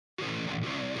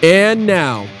And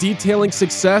now, Detailing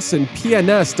Success and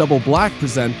PNS Double Black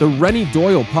present the Renny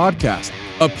Doyle Podcast,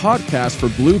 a podcast for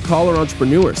blue-collar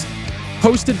entrepreneurs.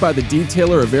 Hosted by the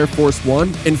detailer of Air Force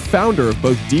One and founder of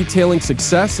both Detailing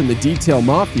Success and the Detail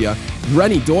Mafia,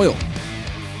 Renny Doyle.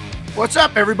 What's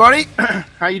up, everybody?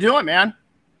 How you doing, man?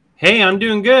 Hey, I'm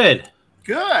doing good.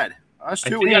 Good. Us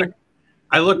too.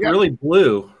 I look really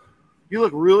blue. You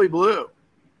look really blue.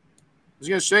 I was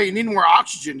gonna say you need more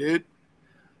oxygen, dude.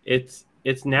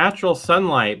 It's natural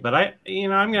sunlight, but I'm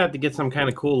gonna have to get some kind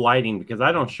of cool lighting because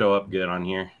I don't show up good on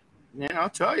here. Yeah, I'll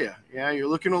tell you. Yeah, you're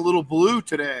looking a little blue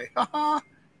today.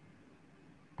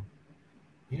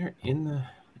 You're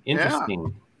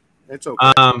interesting. Yeah, it's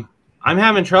okay. I'm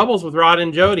having troubles with Rod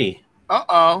and Jody.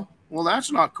 Uh-oh. Well,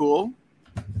 that's not cool.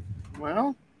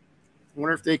 Well, I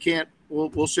wonder if they can't.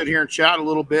 We'll sit here and chat a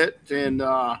little bit and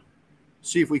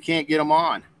see if we can't get them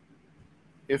on.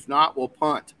 If not, we'll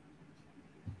punt.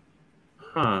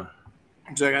 Huh.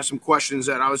 So I got some questions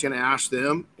that I was going to ask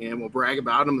them, and we'll brag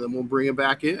about them, and then we'll bring them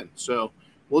back in. So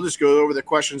we'll just go over the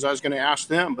questions I was going to ask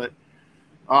them. But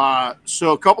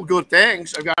so a couple good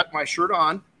things. I got my shirt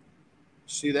on.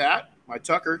 See that? My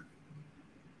Tucker.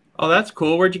 Oh, that's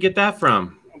cool. Where'd you get that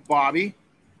from? Bobby.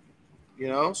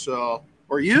 So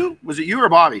or you? Was it you or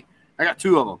Bobby? I got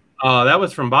two of them. Oh, that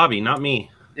was from Bobby, not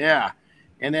me. Yeah.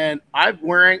 And then I'm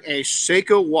wearing a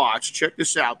Seiko watch. Check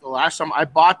this out. The last time I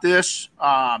bought this,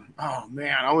 I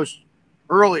was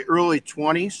early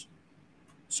 20s.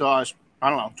 So I was,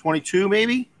 22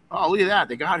 maybe. Oh, look at that.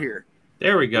 They got here.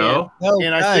 There we go.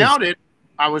 And I found it.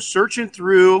 I was searching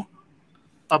through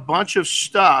a bunch of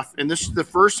stuff. And this is the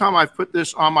first time I've put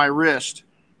this on my wrist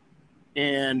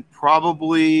in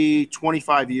probably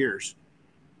 25 years.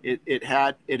 It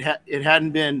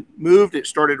hadn't been moved. It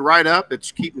started right up.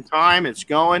 It's keeping time. It's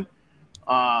going.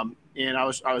 And I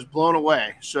was blown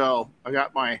away. So I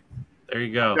got there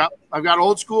you go. I've got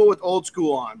old school with old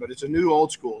school on, but it's a new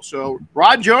old school. So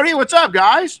Rod, Jody, what's up,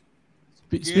 guys?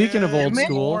 Speaking of old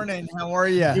school, morning. How are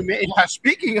you?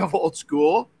 Speaking of old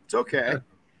school, it's okay.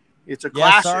 It's a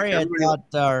classic.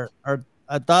 Sorry,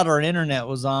 I thought our internet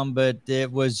was on, but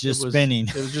it was just spinning.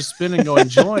 It was just spinning, going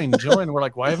join. We're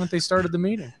like, why haven't they started the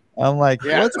meeting? I'm like,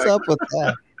 what's up with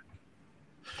that?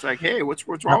 It's like, hey, what's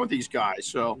wrong with these guys?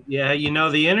 So yeah,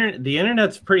 the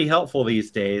internet's pretty helpful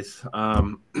these days.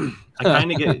 I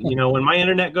kind of get, when my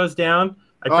internet goes down,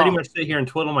 I pretty much sit here and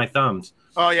twiddle my thumbs.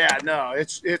 Oh yeah, no,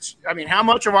 it's. I mean, how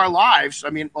much of our lives?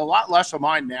 I mean, a lot less of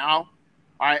mine now.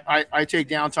 I take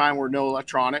downtime where no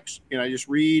electronics. I just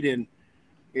read, and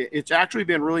it's actually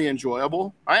been really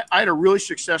enjoyable. I had a really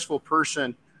successful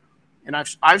person, and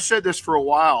I've said this for a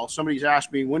while. Somebody's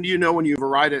asked me, when do you know when you've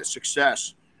arrived at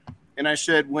success? And I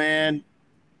said, when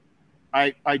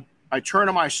I turn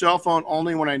on my cell phone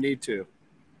only when I need to.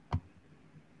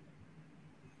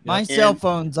 My cell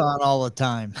phone's on all the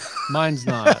time. Mine's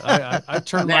not. I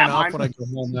turn mine off when I go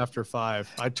home after 5.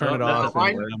 I turn it off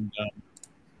when I'm done.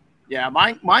 Yeah,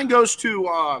 mine goes to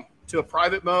a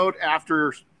private mode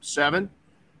after 7.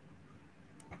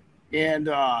 And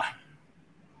I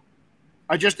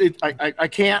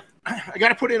can't. I got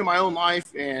to put it into my own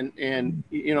life, and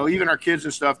even our kids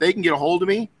and stuff, they can get a hold of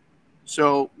me.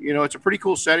 So it's a pretty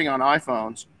cool setting on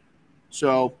iPhones.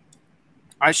 So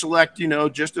I select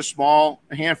just a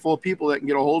handful of people that can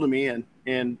get a hold of me,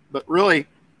 but really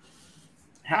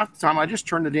half the time I just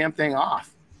turn the damn thing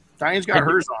off. Diane's got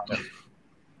hers on.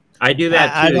 I do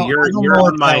that too. You're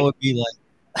on my. Would be like.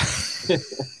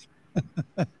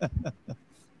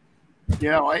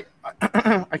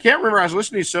 I can't remember. I was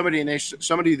listening to somebody, and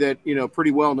somebody that pretty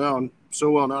well known,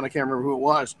 so well known, I can't remember who it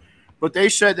was, but they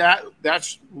said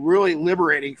that's really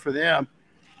liberating for them,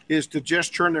 is to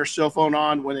just turn their cell phone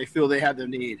on when they feel they have the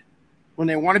need. When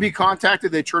they want to be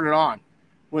contacted, they turn it on.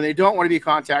 When they don't want to be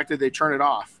contacted, they turn it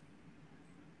off.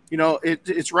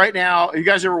 It's right now. You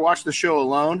guys ever watch the show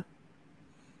Alone?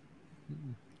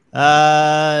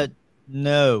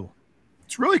 No.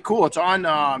 It's really cool. It's on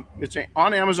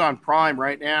Amazon Prime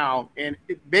right now, and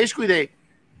basically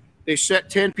they set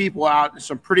 10 people out in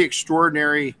some pretty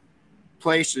extraordinary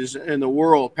places in the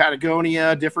world.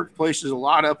 Patagonia, different places, a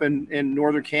lot up in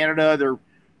northern Canada.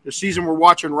 The season we're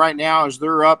watching right now is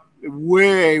they're up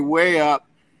way up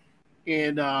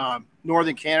in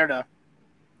northern Canada.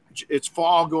 It's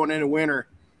fall going into winter,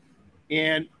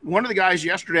 and one of the guys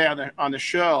yesterday on the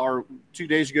show, or 2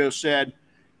 days ago, said,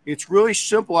 it's really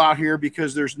simple out here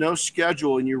because there's no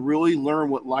schedule, and you really learn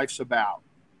what life's about.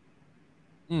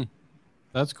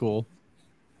 That's cool.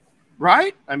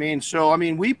 Right?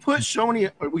 We put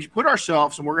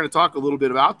ourselves, and we're going to talk a little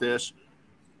bit about this.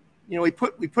 We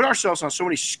put ourselves on so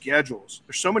many schedules.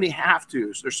 There's so many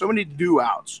have-tos. There's so many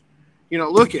do-outs.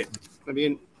 look at, I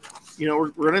mean,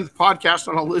 we're running the podcast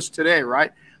on a list today,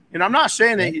 right? And I'm not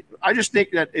saying that, I just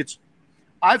think that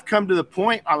I've come to the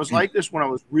point, I was like this when I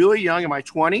was really young in my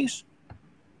 20s,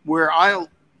 where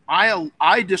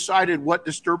I decided what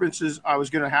disturbances I was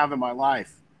going to have in my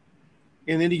life.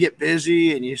 And then you get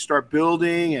busy and you start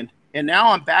building. And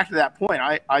now I'm back to that point.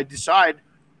 I decide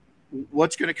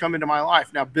what's going to come into my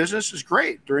life. Now, business is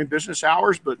great during business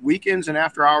hours, but weekends and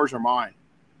after hours are mine.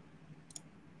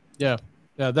 Yeah.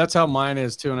 Yeah. That's how mine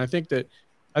is too. And I think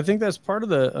that's part of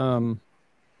the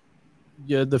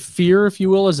fear, if you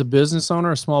will, as a business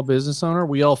owner, a small business owner.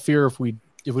 We all fear if we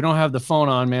don't have the phone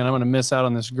on, man, I'm going to miss out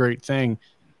on this great thing.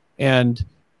 And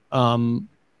it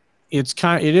is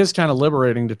kind of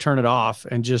liberating to turn it off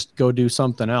and just go do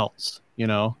something else,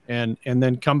 and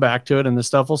then come back to it, and the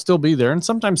stuff will still be there. And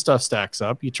sometimes stuff stacks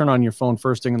up. You turn on your phone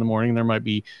first thing in the morning, and there might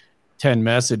be 10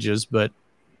 messages, but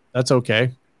that's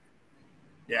okay.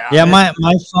 Yeah.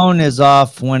 My phone is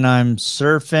off when I'm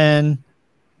surfing,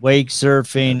 wake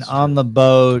surfing, on the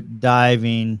boat,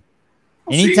 diving.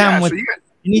 Anytime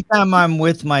I'm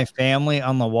with my family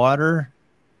on the water,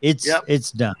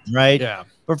 it's done, right? Yeah.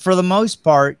 But for the most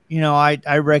part,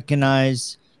 I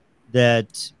recognize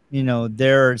that,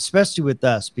 they're, especially with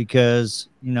us, because,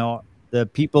 the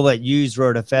people that use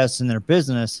RoadFS in their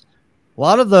business, a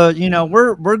lot of the,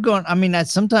 we're going,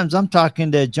 sometimes I'm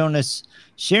talking to Jonas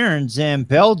Sharon's in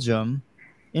Belgium,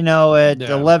 at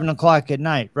 11 o'clock at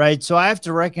night, right? So I have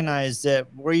to recognize that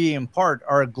we in part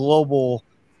are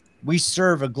we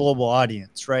serve a global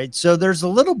audience, right? So there's a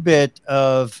little bit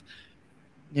of,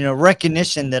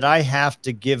 recognition that I have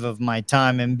to give of my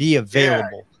time and be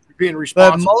available. Being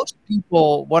responsible. But most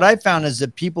people, what I found is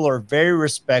that people are very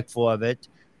respectful of it.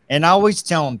 And I always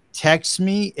tell them, text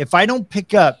me. If I don't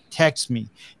pick up, text me.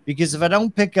 Because if I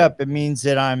don't pick up, it means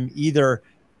that I'm either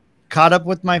caught up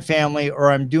with my family or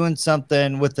I'm doing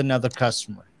something with another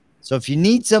customer. So if you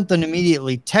need something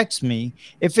immediately, text me.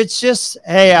 If it's just,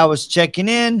 hey, I was checking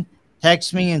in,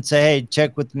 text me and say, hey,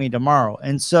 check with me tomorrow.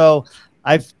 And so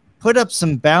I've put up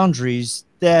some boundaries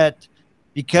that,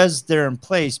 because they're in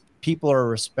place, people are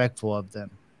respectful of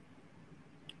them.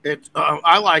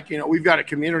 I like, we've got a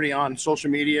community on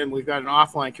social media, and we've got an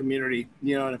offline community,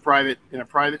 in a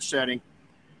private setting.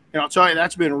 And I'll tell you,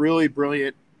 that's been really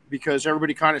brilliant, because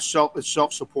everybody kind of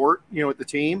self-support, with the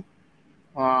team.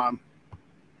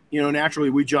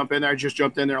 Naturally we jump in there. I just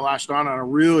jumped in there last night on a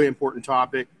really important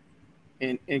topic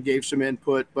and gave some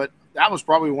input, but that was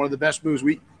probably one of the best moves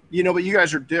but you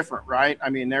guys are different, right? I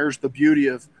mean, there's the beauty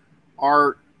of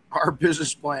our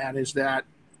business plan, is that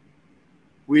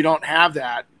we don't have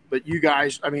that, but you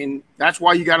guys, that's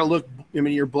why you got to look,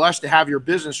 you're blessed to have your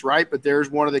business, right? But there's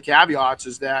one of the caveats,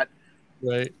 is that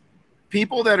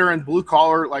people that are in blue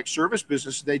collar, like service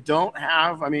business, they don't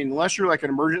have, unless you're like an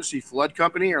emergency flood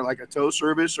company or like a tow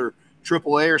service or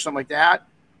AAA or something like that,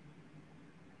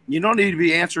 you don't need to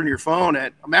be answering your phone.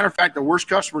 A matter of fact, the worst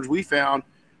customers we found,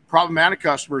 problematic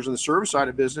customers in the service side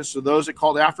of business, are those that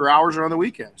called after hours or on the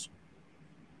weekends.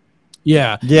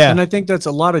 Yeah. And I think that's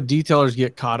a lot of detailers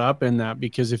get caught up in that,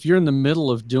 because if you're in the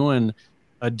middle of doing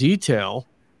a detail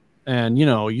and,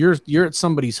 you're at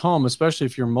somebody's home, especially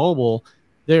if you're mobile,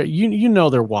 they're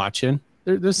watching.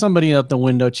 There's somebody out the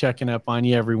window checking up on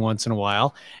you every once in a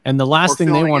while. And the last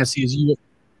thing they want to see is you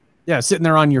sitting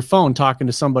there on your phone talking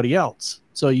to somebody else.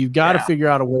 So you've got to figure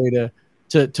out a way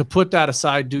to put that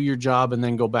aside, do your job, and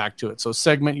then go back to it. So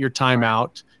segment your time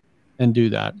out and do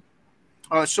that.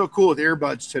 Oh, it's so cool with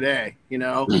earbuds today,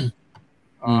 It's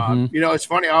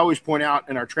funny. I always point out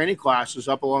in our training classes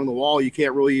up along the wall, you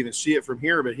can't really even see it from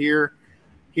here, but here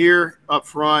up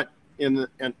front and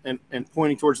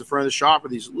pointing towards the front of the shop are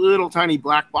these little tiny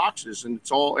black boxes, and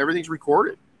everything's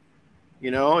recorded.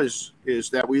 Is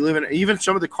that we live in, even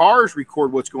some of the cars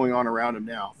record what's going on around them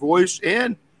now, voice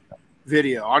and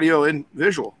video, audio and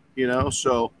visual,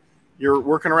 so you're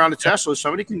working around a Tesla,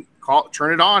 somebody can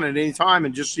turn it on at any time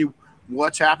and just see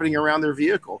what's happening around their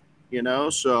vehicle,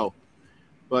 so,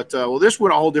 but this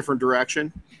went a whole different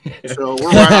direction. So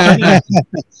we're right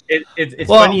it's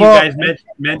funny you guys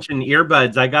mentioned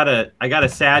earbuds. I got a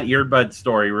sad earbud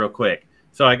story real quick.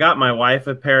 So I got my wife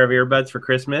a pair of earbuds for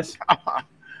Christmas.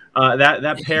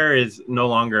 That pair is no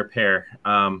longer a pair.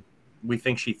 We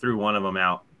think she threw one of them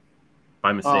out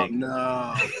by mistake. Oh,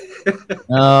 no.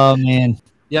 Oh, man.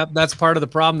 Yep, that's part of the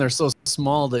problem. They're so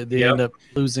small that they end up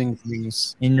losing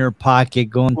things in your pocket,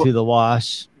 going to the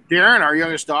wash. Darren, our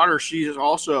youngest daughter, she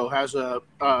also has a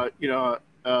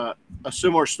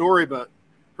similar story, but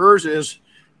hers is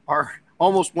our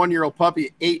almost 1-year-old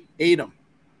puppy ate them.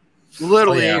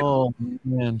 Literally ate them. Oh,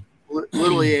 man.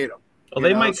 Literally ate them. Well,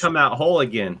 they might come out whole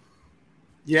again.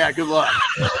 Yeah, good luck.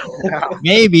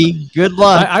 Maybe. Good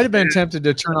luck. I'd have been tempted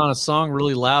to turn on a song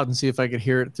really loud and see if I could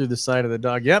hear it through the side of the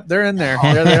dog. Yep, they're in there.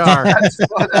 There they are.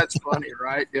 That's funny,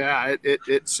 right? Yeah.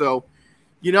 So,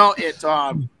 you know,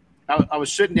 I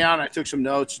was sitting down and I took some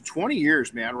notes. 20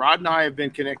 years, man. Rod and I have been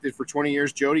connected for 20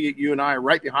 years. Jody, you and I are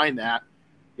right behind that.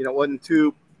 You know, it wasn't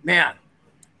too, man,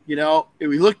 you know, if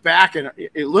we look back and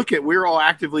we're all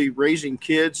actively raising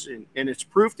kids and it's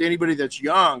proof to anybody that's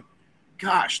young.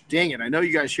 Gosh, dang it. I know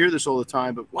you guys hear this all the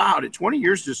time, but wow, did 20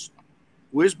 years just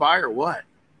whiz by or what?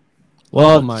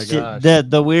 Well, oh my gosh.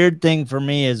 The weird thing for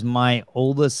me is my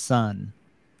oldest son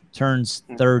turns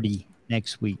 30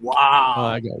 next week. Wow. Oh,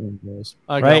 I got one of those.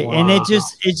 Right. And it's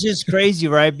just crazy,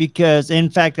 right? Because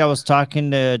in fact, I was talking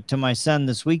to my son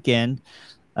this weekend.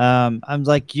 I'm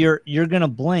like, you're going to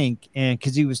blink. And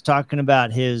cause he was talking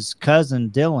about his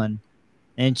cousin Dylan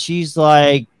and she's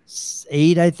like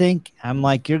 8, I think. I'm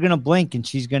like, you're going to blink and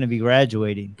she's going to be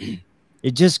graduating.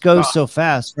 It just goes so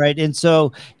fast. Right. And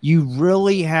so you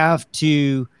really have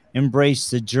to embrace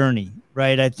the journey,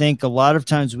 right? I think a lot of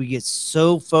times we get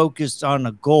so focused on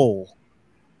a goal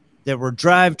that we're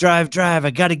drive. I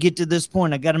got to get to this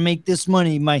point. I got to make this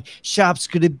money. My shop's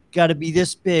got to be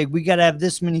this big. We got to have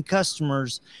this many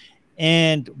customers.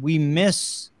 And we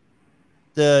miss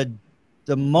the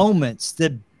moments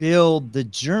that build the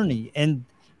journey. And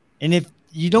if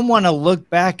you don't want to look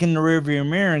back in the rearview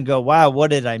mirror and go, wow,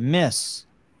 what did I miss?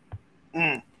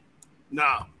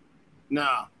 No.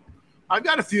 I've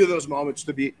got a few of those moments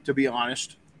to be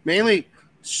honest, mainly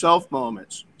self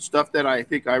moments, stuff that I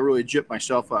think I really gypped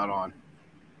myself out on.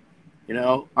 You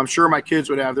know, I'm sure my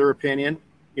kids would have their opinion,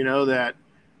 you know,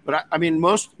 but I mean,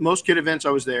 most kid events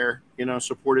I was there, you know,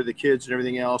 supported the kids and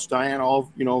everything else. Diane,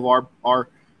 all, you know,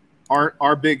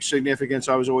 our big significance,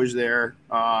 I was always there.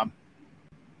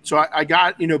 So I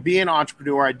got, you know, being an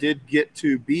entrepreneur, I did get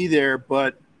to be there,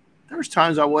 but there was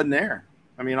times I wasn't there.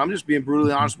 I mean, I'm just being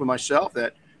brutally honest with myself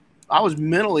that I was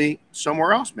mentally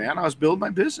somewhere else, man. I was building my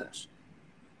business.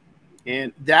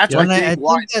 And that's, I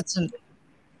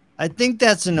think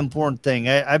that's an important thing.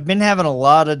 I've been having a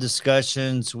lot of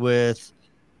discussions with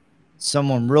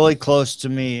someone really close to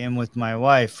me and with my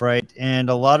wife, right? And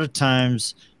a lot of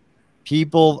times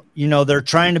people, you know, they're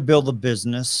trying to build a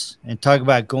business and talk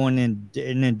about going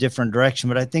in a different direction.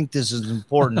 But I think this is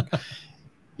important.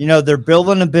 You know, they're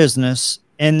building a business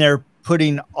and they're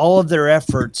putting all of their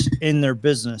efforts in their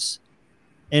business.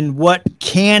 And what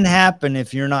can happen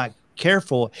if you're not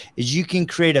careful is you can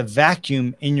create a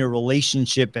vacuum in your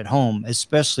relationship at home,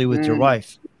 especially with your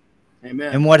wife.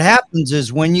 Amen. And what happens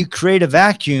is when you create a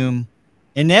vacuum,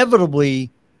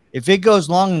 inevitably, if it goes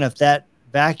long enough, that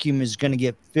vacuum is going to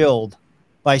get filled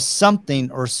by something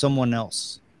or someone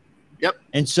else. Yep.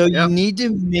 And so you need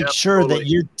to make sure that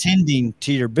you're tending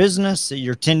to your business, that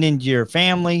you're tending to your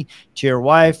family, to your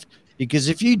wife, because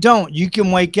if you don't, you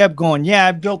can wake up going, yeah,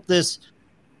 I built this,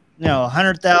 you know,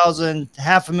 $100,000,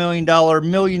 $500,000, $1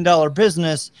 million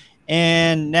business,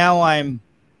 and now I'm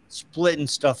splitting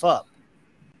stuff up.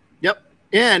 Yep.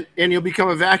 And you'll become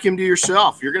a vacuum to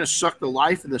yourself. You're going to suck the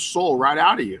life and the soul right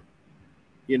out of you,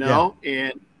 you know?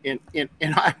 Yeah. And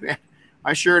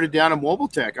I shared it down in Mobile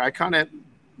Tech. I kind of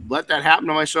let that happen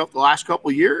to myself the last couple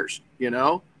of years, you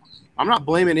know? I'm not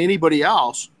blaming anybody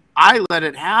else. I let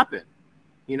it happen.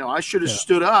 You know, I should have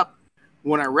stood up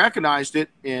when I recognized it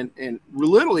and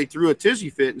literally threw a tizzy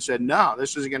fit and said, no,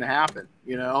 this isn't going to happen,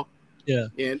 you know? Yeah.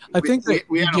 And I think that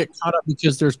we get caught up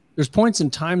because there's points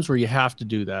and times where you have to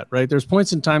do that, right? There's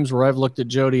points and times where I've looked at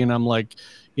Jody and I'm like,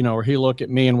 you know, or he look at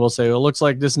me and we'll say, well, it looks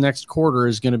like this next quarter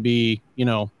is going to be, you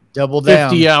know, double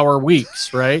down 50-hour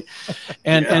weeks, right?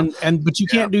 But you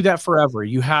can't do that forever.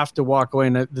 You have to walk away.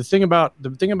 And the thing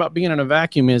about being in a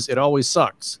vacuum is it always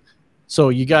sucks. So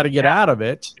you got to get out of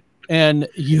it. And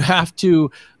you have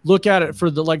to look at it for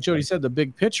like Jody said, the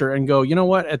big picture and go, you know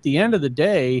what, at the end of the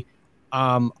day,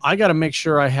 I got to make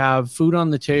sure I have food on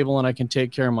the table and I can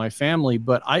take care of my family,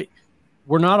 but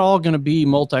we're not all going to be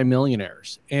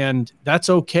multimillionaires, and that's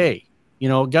okay. You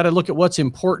know, got to look at what's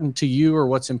important to you or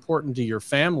what's important to your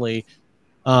family.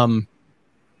 And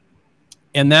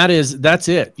that's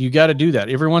it. You got to do that.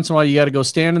 Every once in a while, you got to go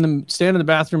stand in the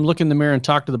bathroom, look in the mirror and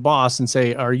talk to the boss and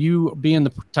say, are you being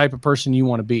the type of person you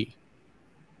want to be?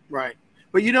 Right.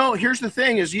 But you know, here's the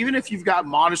thing is even if you've got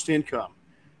modest income,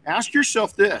 ask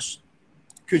yourself this,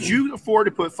 could you afford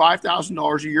to put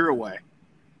 $5,000 a year away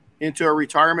into a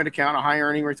retirement account, a high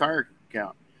earning retirement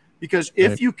account? Because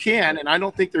if you can, and I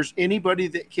don't think there's anybody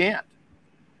that can't,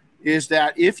 is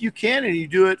that if you can and you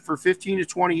do it for 15 to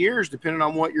 20 years, depending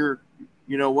on what you're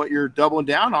doubling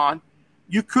down on,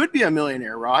 you could be a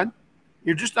millionaire, Rod.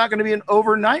 You're just not going to be an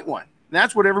overnight one. And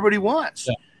that's what everybody wants.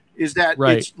 Yeah. Is that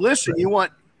it's listen, you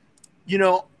want,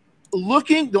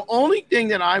 the only thing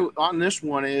that on this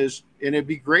one is, and it'd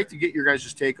be great to get your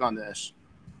guys' take on this.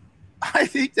 I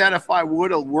think that if I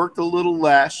would have worked a little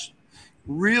less,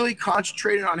 really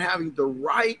concentrated on having the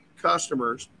right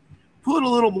customers, put a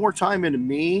little more time into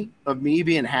me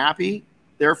being happy,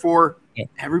 therefore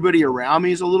everybody around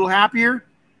me is a little happier,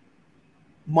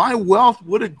 my wealth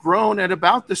would have grown at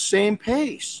about the same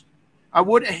pace. I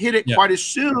wouldn't have hit it quite as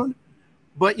soon,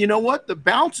 but you know what? The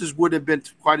bounces would have been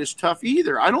quite as tough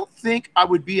either. I don't think I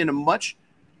would be in a much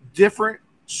different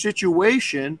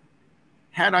situation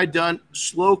had I done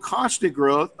slow, constant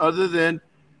growth, other than,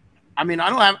 I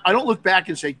don't look back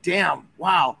and say, damn,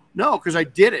 wow. No, because I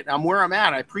did it. I'm where I'm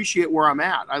at. I appreciate where I'm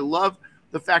at. I love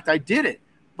the fact I did it.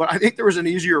 But I think there was an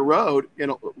easier road,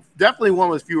 definitely one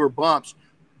with fewer bumps,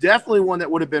 definitely one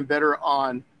that would have been better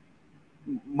on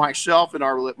myself and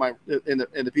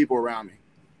the people around me.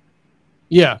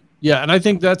 Yeah. And I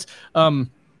think that's,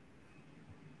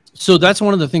 so that's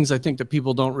one of the things I think that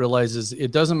people don't realize is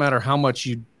it doesn't matter how much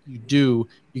you do,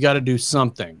 you got to do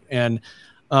something. And,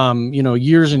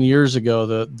 years and years ago,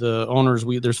 the owners,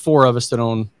 there's 4 of us that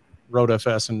own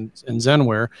RoadFS and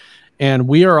Zenware, and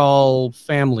we are all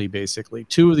family, basically.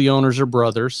 2 of the owners are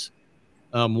brothers.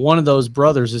 One of those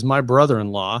brothers is my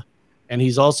brother-in-law, and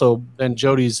he's also been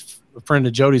a friend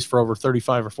of Jody's for over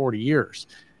 35 or 40 years.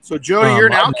 So Jody, you're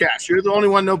an outcast. You're the only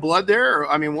one, no blood there?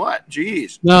 Or, what?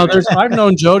 Jeez. No, I've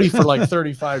known Jody for like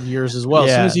 35 years as well.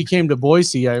 Yeah. As soon as he came to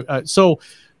Boise, so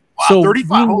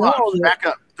 35. Hold on, back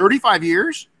up. 35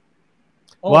 years?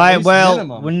 Oh, why?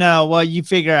 Well, you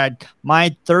figure out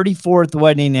my 34th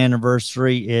wedding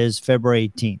anniversary is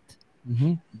February 18th.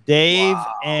 Mm-hmm. Dave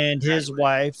and his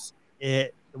wife,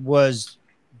 it was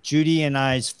Judy and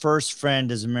I's first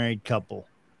friend as a married couple.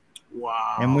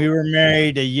 Wow. And we were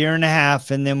married a year and a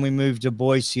half, and then we moved to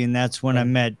Boise, and that's when I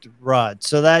met Rod.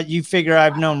 So that you figure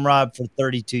I've known Rod for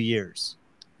 32 years.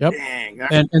 Yep. Dang,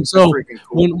 and so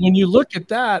cool. when you look at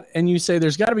that and you say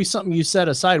there's got to be something you set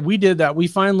aside, we did that. We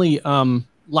finally 2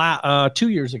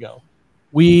 years ago,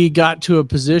 we got to a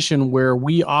position where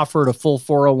we offered a full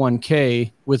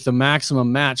 401k with the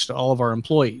maximum match to all of our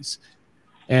employees.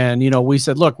 And, we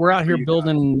said, look, we're out here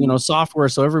building, software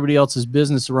so everybody else's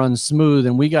business runs smooth,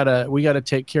 and we gotta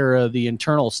take care of the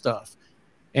internal stuff.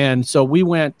 And so we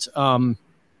went, for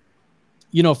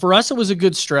us, it was a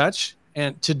good stretch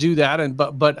and to do that.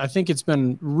 But I think it's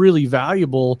been really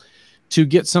valuable to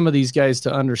get some of these guys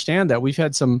to understand that. We've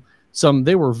had some,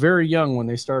 they were very young when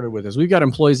they started with us. We've got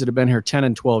employees that have been here 10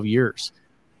 and 12 years.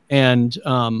 And,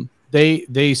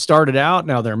 they started out,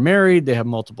 now they're married, they have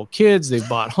multiple kids, they've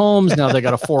bought homes, now they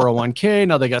got a 401k,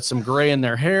 now they got some gray in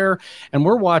their hair, and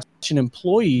we're watching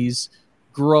employees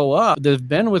grow up that have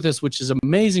been with us, which is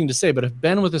amazing to say, but have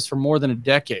been with us for more than a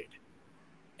decade.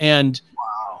 And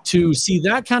to see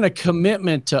that kind of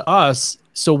commitment to us,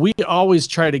 so we always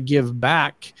try to give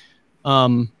back,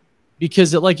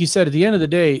 because like you said, at the end of the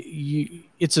day,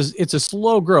 it's a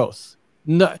slow growth.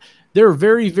 There are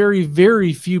very, very,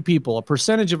 very few people, a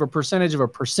percentage of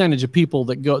people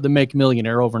that make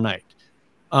millionaire overnight.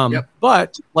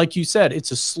 But like you said,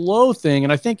 it's a slow thing.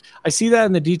 And I think I see that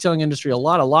in the detailing industry a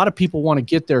lot. A lot of people want to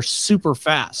get there super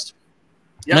fast.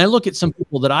 Yep. And I look at some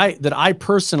people that I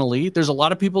personally, there's a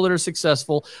lot of people that are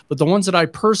successful, but the ones that I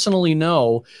personally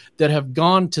know that have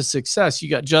gone to success, you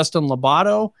got Justin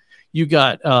Lobato, you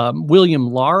got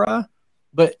William Lara,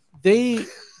 but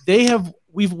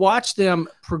we've watched them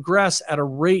progress at a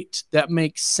rate that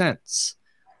makes sense.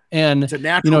 And it's a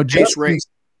natural pace rate.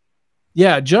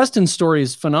 Yeah, Justin's story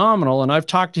is phenomenal, and I've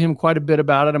talked to him quite a bit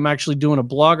about it. I'm actually doing a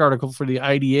blog article for the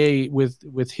IDA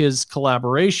with his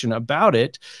collaboration about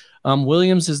it.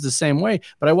 Williams is the same way,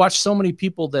 but I watch so many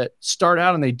people that start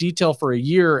out and they detail for a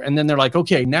year, and then they're like,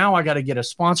 okay, now I got to get a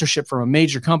sponsorship from a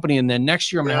major company, and then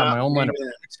next year I'm going to have my own line of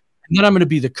products, and then I'm going to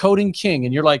be the coding king.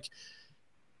 And you're like,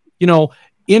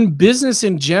 in business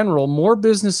in general, more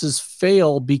businesses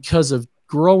fail because of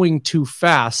growing too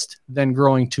fast than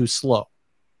growing too slow.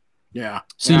 Yeah.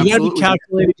 So you got to be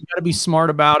calculated. You got to be smart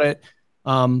about it.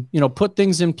 Put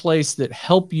things in place that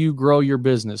help you grow your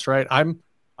business, right?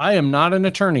 I am not an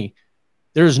attorney.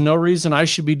 There's no reason I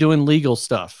should be doing legal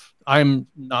stuff. I'm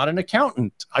not an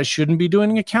accountant. I shouldn't be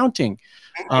doing accounting.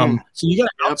 So you got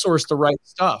to outsource the right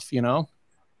stuff,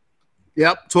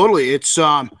 Yep, totally. It's,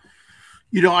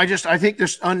 I think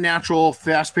this unnatural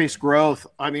fast-paced growth,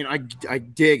 I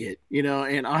dig it,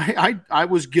 and I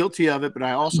was guilty of it, but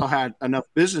I also had enough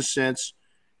business sense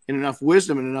and enough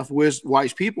wisdom and enough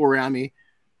wise people around me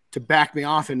to back me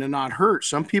off and to not hurt.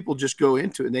 Some people just go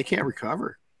into it and they can't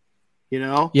recover,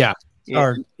 Yeah.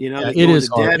 It is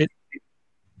hard.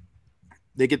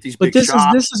 They get these big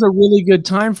shops. This is a really good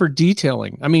time for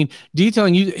detailing. I mean,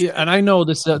 detailing and I know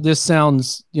this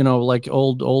sounds, like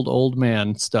old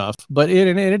man stuff, but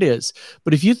it is.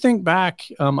 But if you think back,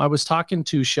 I was talking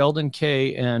to Sheldon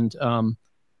Kay and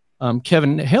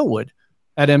Kevin Halewood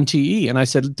at MTE, and I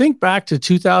said, think back to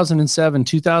 2007,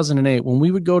 2008, when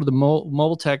we would go to the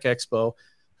Mobile Tech Expo,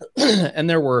 and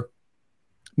there were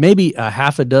maybe a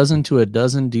half a dozen to a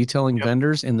dozen detailing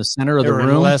vendors in the center of the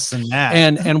room. Less than that.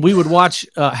 And we would watch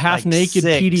half like naked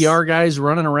 6 PDR guys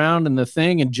running around in the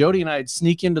thing. And Jody and I'd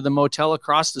sneak into the motel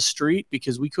across the street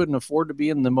because we couldn't afford to be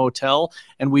in the motel.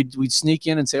 And we'd sneak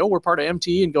in and say, oh, we're part of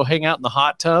MTE, and go hang out in the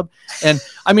hot tub. And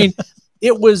I mean,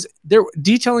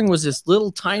 detailing was this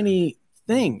little tiny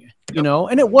thing,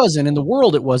 and it wasn't in the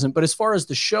world. It wasn't. But as far as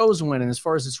the shows went, and as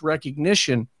far as its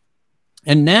recognition,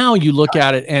 and now you look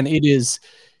at it and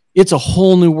it's a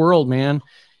whole new world, man.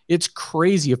 It's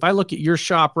crazy. If I look at your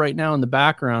shop right now in the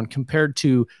background compared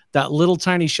to that little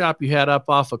tiny shop you had up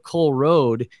off of Cole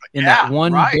Road in that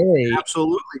one day.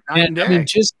 Absolutely. And I mean,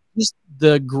 just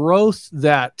the growth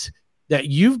that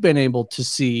you've been able to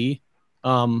see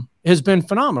has been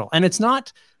phenomenal. And it's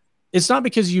not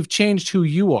because you've changed who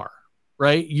you are,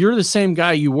 right? You're the same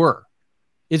guy you were.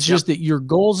 It's just that your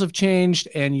goals have changed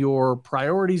and your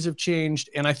priorities have changed.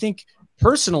 And I think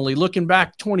personally, looking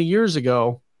back 20 years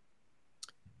ago,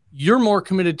 you're more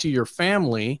committed to your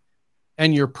family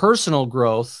and your personal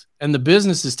growth, and the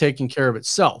business is taking care of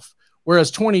itself.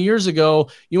 Whereas 20 years ago,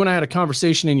 you and I had a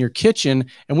conversation in your kitchen,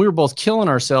 and we were both killing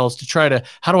ourselves to try to,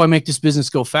 how do I make this business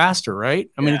go faster? Right.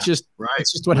 I mean, it's just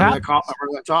what happened.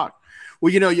 That talk.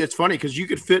 Well, it's funny because you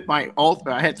could fit I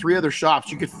had 3 other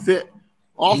shops. You could fit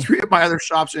all 3 of my other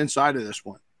shops inside of this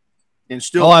one, and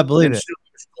still, I believe it.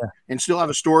 And still have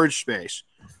a storage space.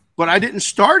 But I didn't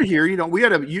start here. We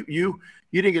had you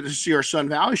didn't get to see our Sun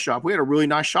Valley shop. We had a really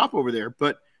nice shop over there,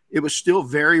 but it was still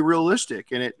very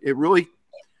realistic. And it really,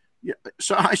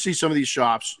 so I see some of these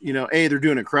shops, they're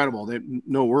doing incredible.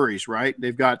 No worries, right?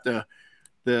 They've got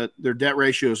their debt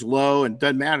ratio is low, and it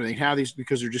doesn't matter. They have these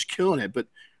because they're just killing it. But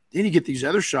then you get these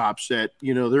other shops that,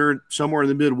 they're somewhere in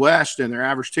the Midwest, and their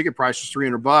average ticket price is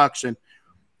 $300, and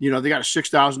they got a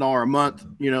 $6,000 a month,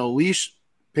 lease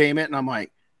payment. And I'm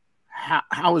like,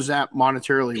 how is that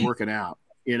monetarily working out?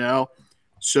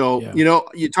 So,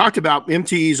 you talked about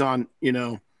MTEs on,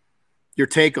 your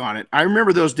take on it. I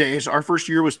remember those days. Our first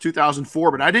year was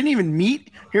 2004, but I didn't even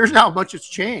meet. Here's how much it's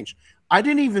changed. I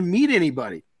didn't even meet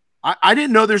anybody. I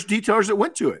didn't know there's detailers that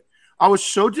went to it. I was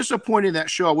so disappointed in that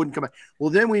show. I wouldn't come back.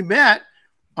 Well, then we met.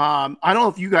 I don't know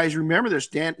if you guys remember this,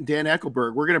 Dan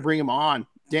Eckelberg. We're going to bring him on.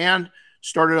 Dan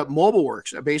started up Mobile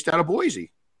Works based out of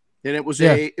Boise. And it was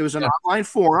an online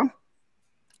forum.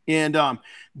 And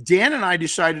Dan and I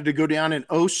decided to go down in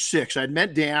 2006. I'd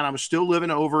met Dan. I was still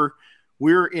living over.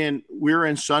 We were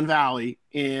in Sun Valley,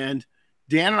 and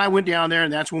Dan and I went down there,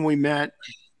 and that's when we met.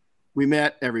 We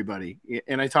met everybody,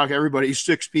 and I talked to everybody,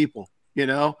 6 people,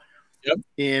 Yep.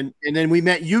 And then we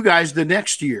met you guys the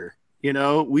next year.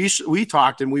 We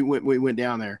talked, and we went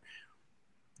down there.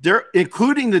 There,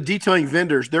 including the detailing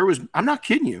vendors, there was, I'm not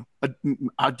kidding you,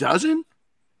 a dozen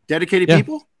dedicated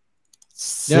people.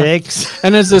 6.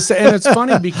 And it's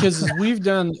funny because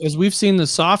as we've seen the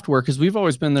software, because we've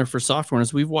always been there for software, and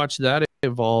as we've watched that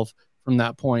evolve from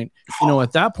that point,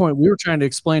 at that point we were trying to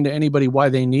explain to anybody why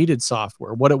they needed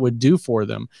software, what it would do for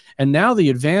them. And now the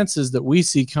advances that we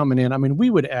see coming in, I mean, we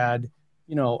would add,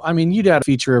 you'd add a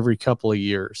feature every couple of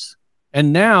years.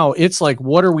 And now it's like,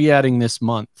 what are we adding this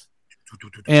month?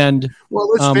 And well,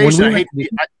 let's face it,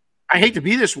 I hate to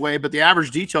be this way, but the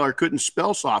average detailer couldn't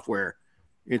spell software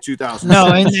in 2000.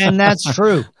 No, and that's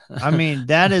true. I mean,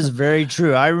 that is very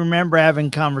true. I remember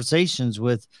having conversations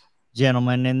with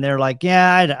gentlemen, and they're like,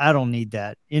 yeah, I don't need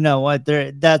that. You know what?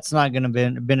 That's not going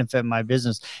to benefit my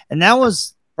business. And that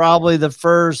was probably the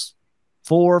first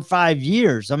 4 or 5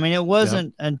 years. I mean, it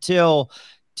wasn't until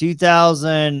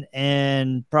 2000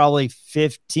 and probably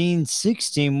 15,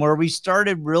 16, where we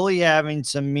started really having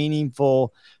some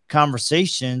meaningful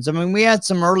conversations. I mean, we had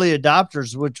some early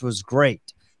adopters, which was great.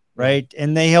 Right.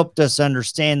 And they helped us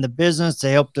understand the business.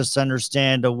 They helped us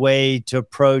understand a way to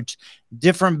approach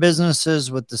different businesses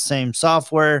with the same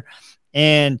software.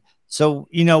 And so,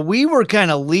 we were kind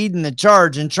of leading the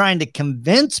charge and trying to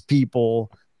convince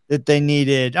people that they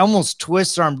needed, almost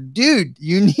twist arm, dude,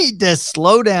 you need to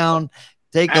slow down,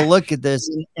 take a look at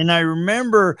this. And I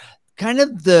remember kind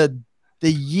of the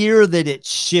year that it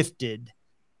shifted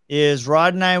is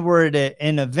Rod and I were at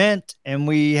an event, and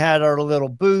we had our little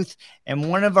booth, and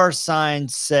one of our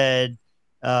signs said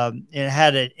it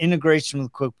had an integration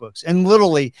with QuickBooks. And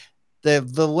literally the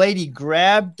lady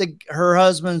grabbed her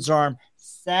husband's arm,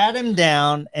 sat him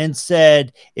down and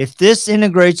said, if this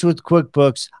integrates with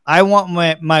QuickBooks, I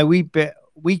want my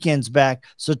weekends back.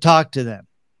 So talk to them.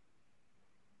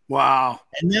 Wow.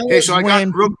 And then so I got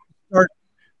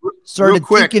started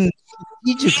thinking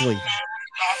strategically.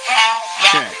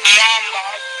 Okay.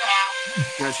 You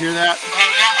guys hear that?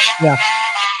 Yeah.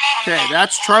 Okay,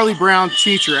 that's Charlie Brown,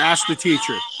 teacher. Ask the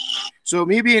teacher. So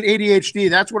me being ADHD,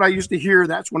 that's what I used to hear.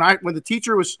 That's when the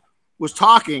teacher was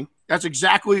talking. That's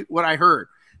exactly what I heard.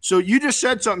 So you just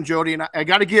said something, Jody, and I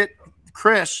got to get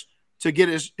Chris to get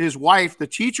his wife, the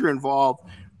teacher, involved,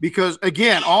 because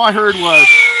again, all I heard was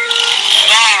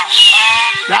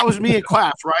that was me in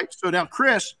class, right? So now,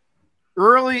 Chris,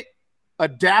 early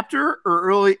adapter or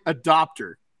early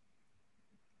adopter?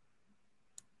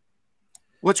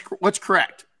 What's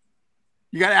correct?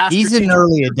 You got to ask. He's an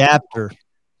early adapter.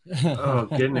 Oh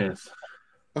goodness.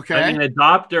 Okay. I mean,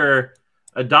 adopter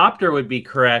would be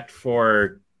correct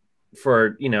for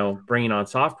bringing on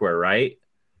software, right?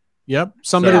 Yep.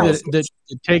 Somebody that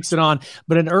takes it on.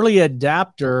 But an early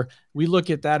adapter, we look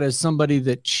at that as somebody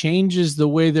that changes the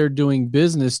way they're doing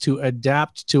business to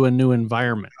adapt to a new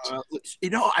environment.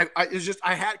 Because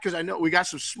I know we got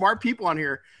some smart people on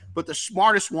here, but the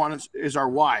smartest one is our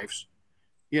wives.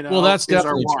 Well, that's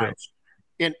definitely true.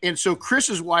 And so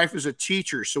Chris's wife is a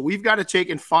teacher. So we've got to take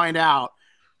and find out,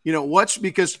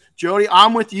 because Jody,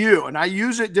 I'm with you and I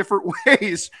use it different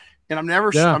ways. And I'm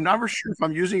never sure if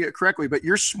I'm using it correctly, but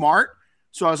you're smart.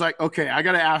 So I was like, okay, I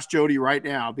got to ask Jody right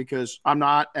now, because I'm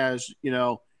not as,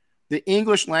 the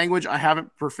English language, I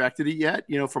haven't perfected it yet,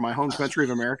 for my home country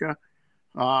of America.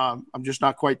 I'm just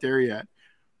not quite there yet.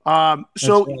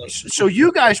 So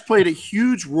you guys played a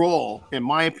huge role, in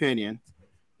my opinion,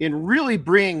 in really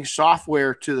bringing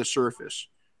software to the surface.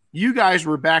 You guys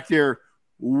were back there,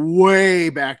 way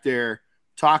back there,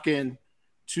 talking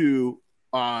to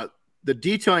the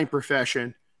detailing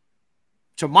profession,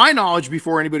 to my knowledge,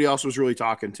 before anybody else was really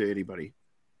talking to anybody.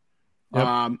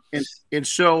 Yep. And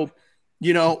so,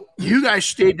 you guys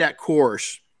stayed that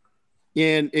course,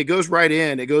 and it goes right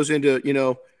in. It goes into,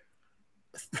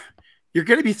 you're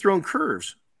going to be throwing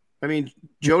curves. I mean,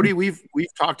 Jody, we've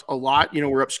talked a lot.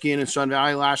 We're up skiing in Sun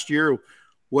Valley last year.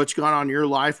 What's gone on in your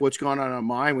life? What's gone on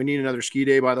mine? We need another ski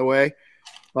day, by the way.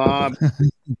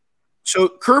 So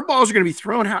curveballs are going to be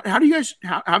thrown. How do you guys,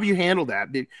 how have you handled that?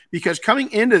 Because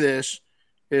coming into this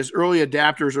as early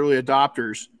adapters, early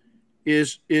adopters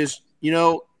is,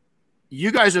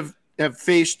 you guys have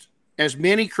faced as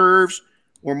many curves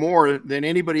or more than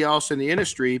anybody else in the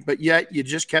industry, but yet you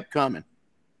just kept coming.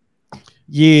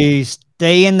 You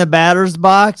stay in the batter's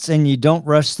box and you don't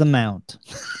rush the mount.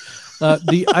 I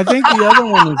think the other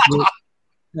one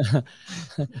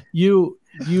is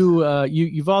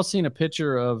you've all seen a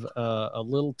picture of a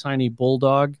little tiny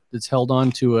bulldog that's held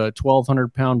on to a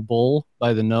 1,200-pound bull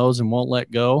by the nose and won't let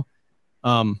go.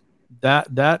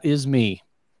 That is me.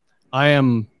 I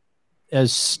am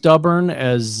as stubborn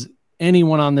as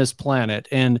anyone on this planet,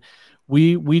 and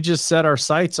we just set our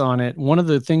sights on it. One of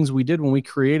the things we did when we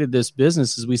created this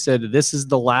business is we said, this is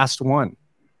the last one.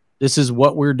 This is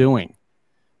what we're doing.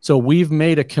 So we've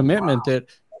made a commitment that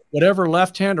whatever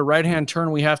left-hand or right-hand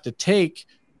turn we have to take,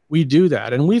 we do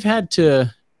that. And we've had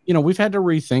to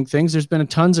rethink things. There's been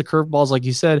tons of curveballs, like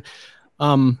you said.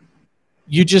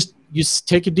 You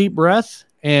take a deep breath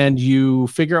and you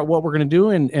figure out what we're going to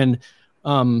do. And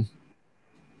then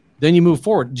you move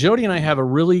forward. Jody and I have a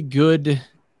really good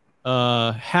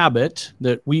habit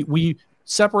that we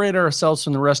separate ourselves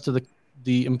from the rest of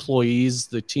the employees,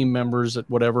 the team members at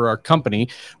whatever our company.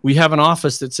 We have an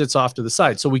office that sits off to the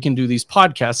side, so we can do these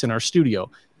podcasts in our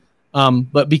studio.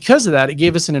 But because of that, it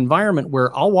gave us an environment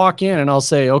where I'll walk in and I'll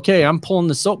say, okay, I'm pulling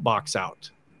the soapbox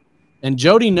out. And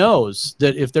Jody knows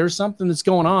that if there's something that's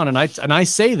going on, and I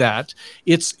say that,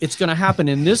 it's going to happen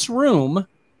in this room.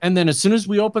 And then as soon as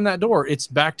we open that door, it's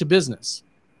back to business.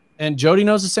 And Jody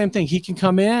knows the same thing. He can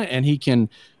come in and he can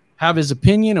have his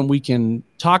opinion and we can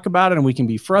talk about it and we can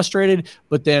be frustrated,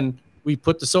 but then we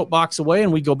put the soapbox away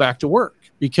and we go back to work,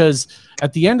 because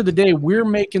at the end of the day, we're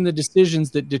making the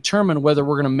decisions that determine whether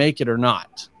we're going to make it or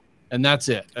not. And that's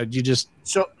it.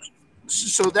 So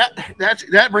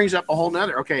that brings up a whole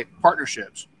nother,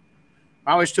 partnerships.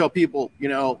 I always tell people,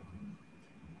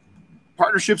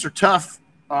 partnerships are tough.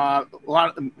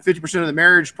 50% of the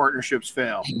marriage partnerships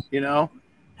fail,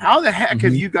 How the heck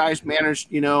have you guys managed,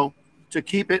 to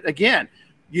keep it? Again,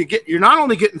 you're not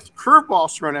only getting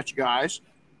curveballs thrown at you guys,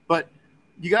 but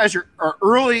you guys are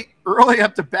early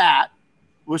up to bat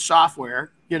with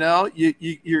software. You're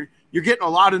getting a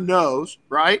lot of no's,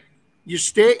 right? You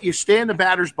stay in the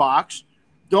batter's box.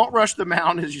 Don't rush the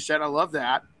mound, as you said. I love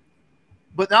that.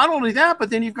 But not only that, but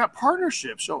then you've got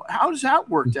partnerships. So how does that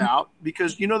work out?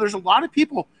 Because, there's a lot of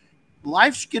people,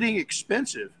 life's getting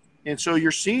expensive. And so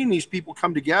you're seeing these people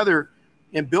come together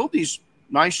and build these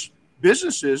nice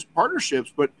businesses,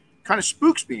 partnerships, but kind of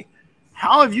spooks me.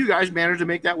 How have you guys managed to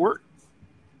make that work?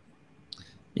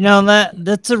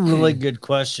 That's a really good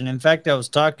question. In fact, I was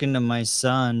talking to my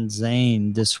son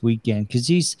Zane this weekend because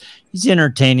he's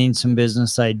entertaining some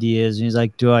business ideas, and he's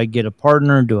like, "Do I get a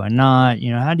partner? Do I not?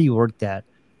 How do you work that?"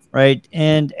 Right?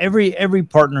 And every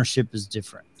partnership is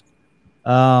different.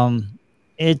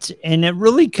 It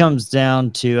really comes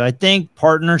down to, I think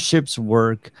partnerships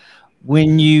work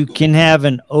when you can have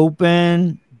an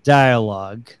open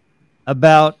dialogue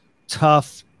about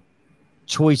tough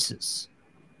choices.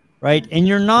 Right. And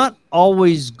you're not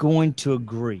always going to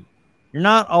agree.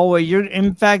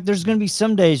 In fact, there's going to be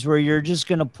some days where you're just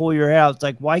going to pull your hair out. It's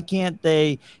like, why can't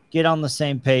they get on the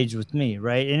same page with me?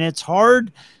 Right. And it's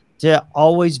hard to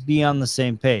always be on the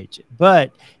same page,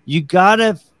 but you got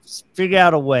to figure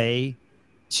out a way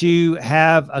to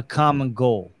have a common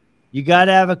goal. You got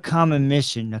to have a common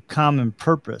mission, a common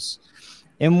purpose.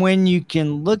 And when you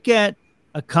can look at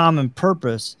a common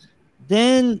purpose,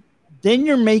 then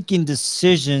you're making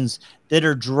decisions that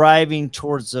are driving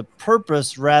towards a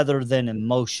purpose rather than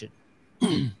emotion.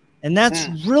 And that's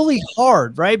really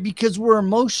hard, right? Because we're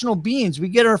emotional beings. We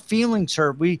get our feelings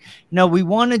hurt. We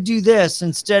want to do this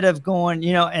instead of going,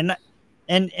 and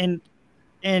Rod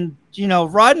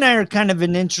and I are kind of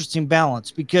an interesting balance,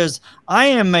 because I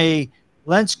am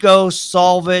let's go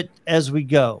solve it as we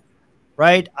go.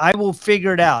 Right? I will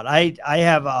figure it out. I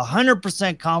have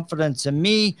 100% confidence in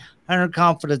me, 100%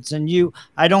 confidence in you.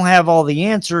 I don't have all the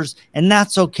answers, and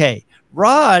that's okay.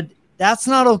 Rod, that's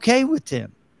not okay with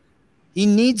him. He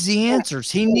needs the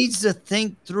answers. He needs to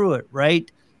think through it,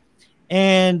 right?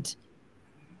 And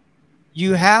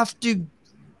you have to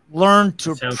learn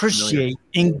to appreciate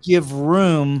and give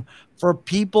room for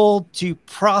people to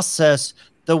process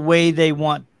the way they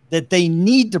want, that they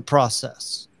need to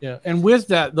process. Yeah. And with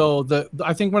that, though,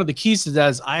 I think one of the keys to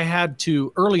that is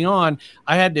early on,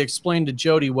 I had to explain to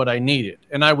Jody what I needed.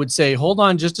 And I would say, hold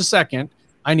on just a second.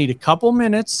 I need a couple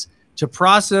minutes to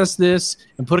process this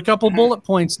and put a couple bullet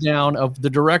points down of the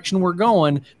direction we're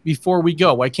going before we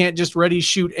go. I can't just ready,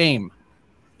 shoot, aim.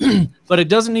 But it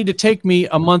doesn't need to take me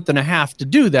a month and a half to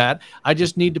do that. I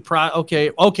just need to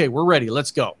okay, we're ready. Let's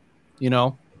go.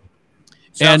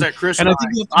 Sounds like Chris and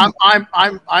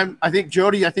I think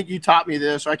Jody, I think you taught me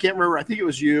this. I can't remember. I think it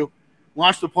was you.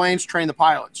 Launch the planes, train the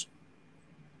pilots.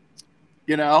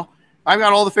 I've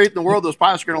got all the faith in the world those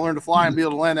pilots are going to learn to fly and be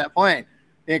able to land that plane.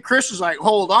 And Chris is like,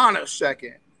 hold on a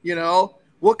second.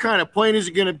 What kind of plane is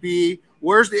it going to be?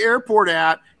 Where's the airport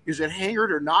at? Is it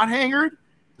hangared or not hangared?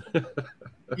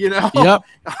 Yep.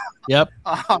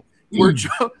 Where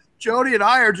Jody and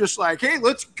I are just like, hey,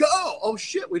 let's go. Oh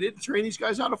shit, we didn't train these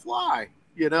guys how to fly.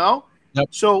 Yep.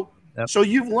 So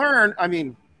you've learned.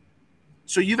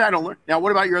 So you've had to learn. Now,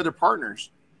 what about your other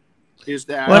partners? Is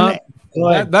that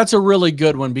that's a really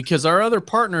good one, because our other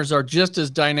partners are just as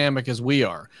dynamic as we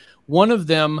are. One of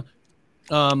them,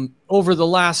 over the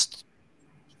last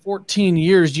 14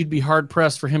 years, you'd be hard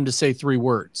pressed for him to say 3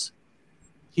 words.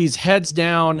 He's heads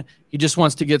down. He just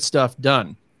wants to get stuff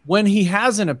done. When he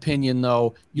has an opinion,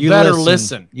 though, you better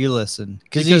listen. You listen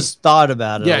because he's thought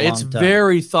about it. Yeah, it's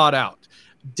very thought out.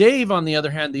 Dave, on the other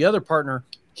hand, the other partner,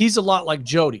 he's a lot like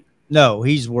Jody. No,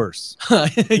 he's worse.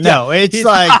 No, it's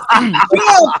like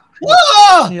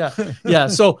yeah.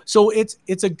 So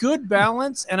it's a good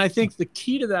balance, and I think the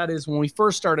key to that is when we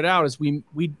first started out is we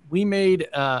made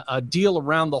a deal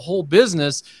around the whole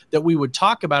business that we would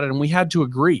talk about it, and we had to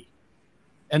agree.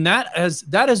 And that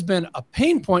has been a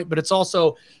pain point, but it's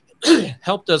also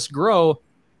helped us grow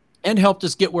and helped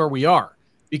us get where we are,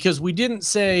 because we didn't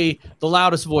say the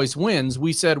loudest voice wins.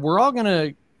 We said, we're all going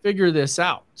to figure this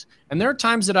out. And there are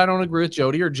times that I don't agree with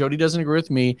Jody or Jody doesn't agree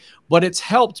with me, but it's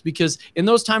helped because in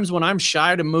those times when I'm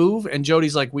shy to move and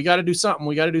Jody's like, we got to do something.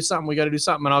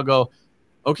 And I'll go,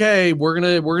 okay, we're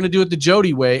going to do it the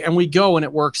Jody way. And we go and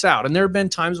it works out. And there have been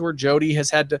times where Jody has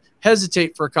had to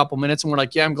hesitate for a couple minutes and we're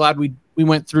like, yeah, I'm glad we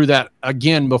went through that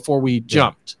again before we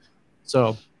jumped.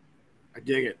 So I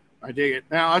dig it.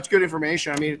 Now that's good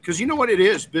information. Because you know what it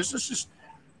is, business.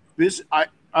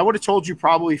 I would have told you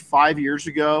probably 5 years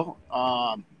ago,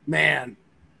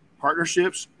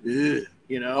 partnerships, 10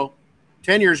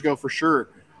 years ago for sure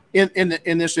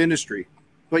in this industry.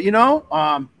 But you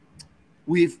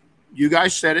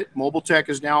guys said it, mobile tech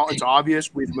is now, it's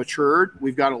obvious, we've matured.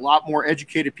 We've got a lot more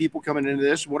educated people coming into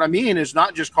this. What I mean is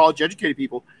not just college educated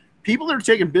people that are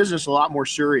taking business a lot more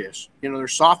serious. They're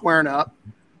softwaring up,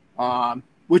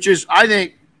 which is, I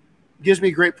think, gives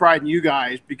me great pride in you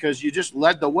guys because you just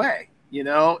led the way, you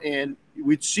know, and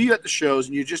we'd see you at the shows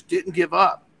and you just didn't give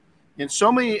up. And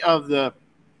so many of the,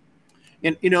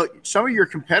 and you know, some of your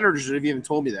competitors have even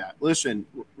told me that. Listen,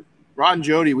 Rod and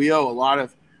Jody,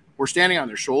 we're standing on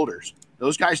their shoulders.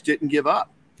 Those guys didn't give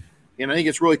up. And I think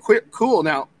it's really cool.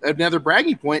 Now, another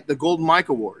bragging point, the Golden Mike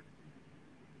Award.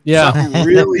 Yeah. Something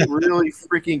really, really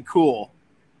freaking cool.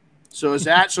 So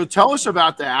tell us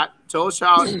about that. Tell us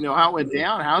how it went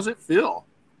down. How does it feel?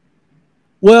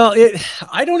 Well,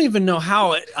 I don't even know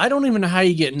how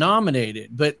you get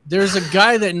nominated, but there's a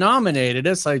guy that nominated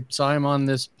us. I saw him on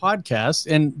this podcast,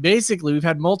 and basically we've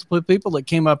had multiple people that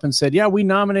came up and said, yeah, we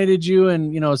nominated you,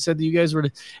 and, you know, said that you guys were,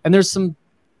 and there's some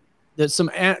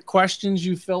questions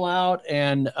you fill out,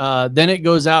 and then it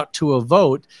goes out to a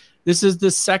vote. This is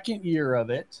the second year of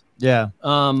it. Yeah.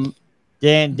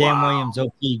 Dan Williams,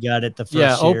 OP got it the first year.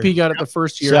 Yeah, OP got it the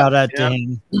first year. Shout out to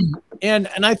him. And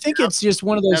I think it's just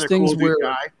one of those things where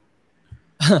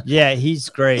yeah, he's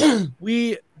great.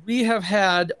 We have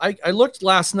had, I looked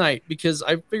last night because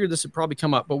I figured this would probably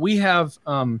come up, but we have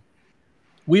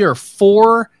we are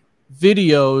 4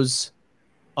 videos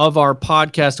of our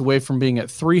podcast away from being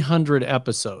at 300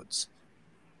 episodes.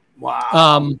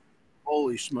 Wow.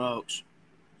 Holy smokes.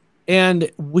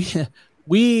 And we're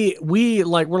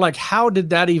like, how did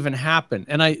that even happen?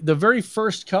 And the very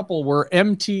first couple were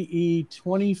MTE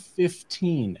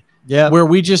 2015. Yeah, where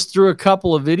we just threw a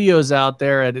couple of videos out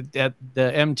there at the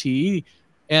MTE,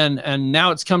 and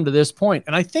now it's come to this point.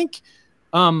 And I think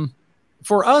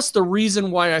for us, the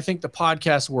reason why I think the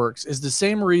podcast works is the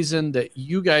same reason that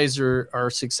you guys are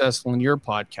successful in your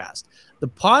podcast. The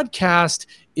podcast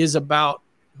is about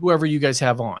whoever you guys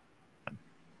have on.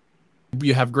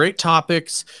 You have great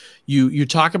topics. You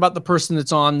talk about the person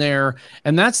that's on there.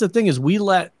 And that's the thing, is we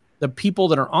let the people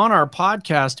that are on our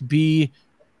podcast be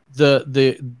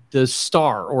the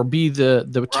star, or be the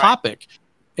right. topic.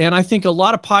 And I think a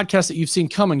lot of podcasts that you've seen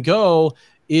come and go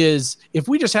is, if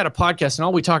we just had a podcast and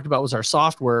all we talked about was our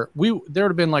software, there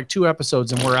would have been like 2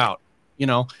 episodes and we're out, you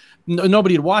know,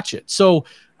 nobody would watch it. So,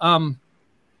 and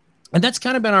that's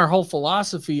kind of been our whole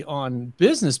philosophy on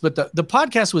business, but the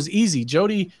podcast was easy.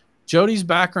 Jody's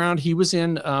background, he was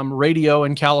in radio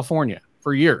in California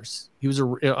for years. He was a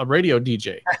radio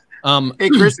DJ. Hey,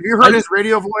 Chris, have you heard his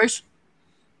radio voice?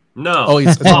 No. Oh,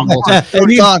 he's on all the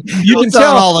time. You can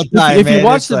tell all the time. If you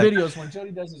watch the videos, when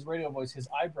Jody does his radio voice, his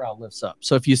eyebrow lifts up.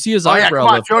 So if you see his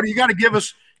eyebrow lift Jody, you got to give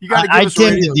us. I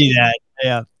tend to do that.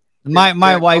 Yeah.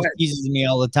 My wife teases me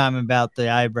all the time about the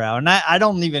eyebrow, and I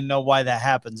don't even know why that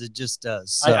happens. It just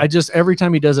does. So. I just, every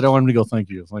time he does it, I want him to go, thank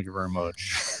you very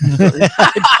much.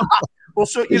 Well,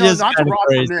 so not to rob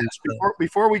from this,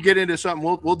 before we get into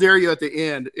something, we'll dare you at the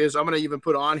end. Is I'm going to even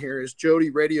put on here is Jody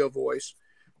radio voice.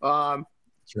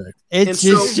 That's right. It's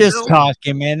just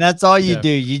talking, man. That's all you do.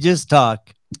 You just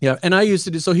talk. Yeah, and I used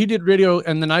to do. So he did radio,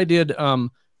 and then I did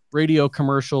radio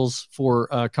commercials for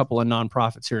a couple of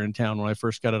nonprofits here in town when I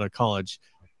first got out of college.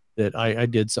 That I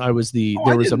did. So I was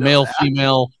there was a male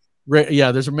female.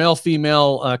 There's a male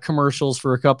female commercials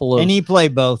for a couple of. And he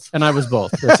played both. And I was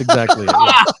both. That's exactly it.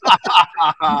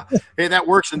 Yeah. Hey, that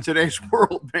works in today's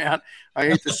world, man. I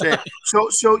hate to say it.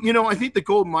 So I think the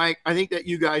Golden Mike. I think that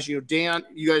you guys, Dan,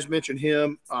 you guys mentioned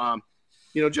him.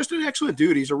 Just an excellent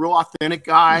dude. He's a real authentic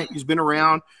guy. He's been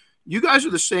around. You guys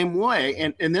are the same way,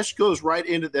 and this goes right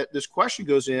into that. This question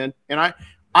goes in, and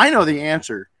I know the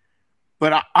answer,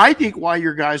 but I think why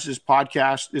your guys'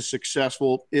 podcast is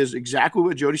successful is exactly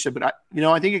what Jody said. But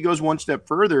I think it goes one step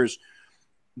further.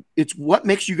 It's what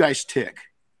makes you guys tick.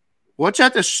 What's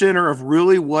at the center of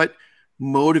really what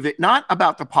motivate? Not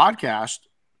about the podcast.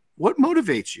 What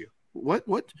motivates you?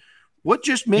 What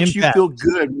just makes you feel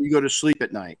good when you go to sleep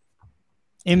at night?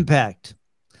 Impact.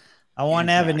 I want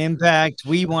to have an impact.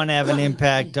 We want to have an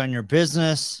impact on your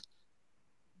business,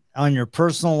 on your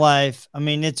personal life. I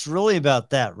mean, it's really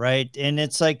about that, right? And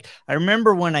it's like, I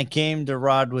remember when I came to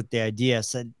Rod with the idea, I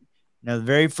said, the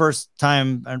very first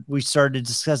time we started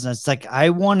discussing, it's like, I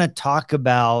want to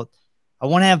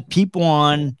have people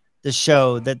on the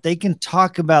show that they can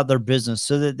talk about their business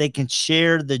so that they can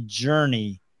share the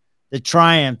journey, the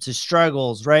triumphs, the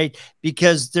struggles, right?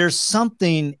 Because there's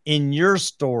something in your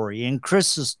story, in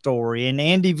Chris's story, in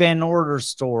Andy Van Order's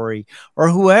story, or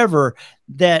whoever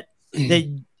that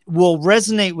will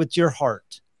resonate with your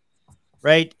heart,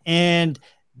 right? And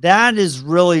that is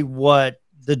really what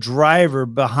the driver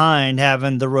behind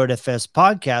having the RoadFS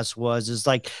podcast is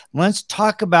like, let's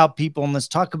talk about people and let's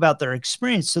talk about their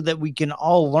experience so that we can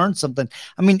all learn something.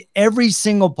 I mean, every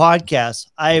single podcast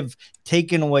I've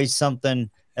taken away something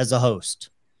as a host.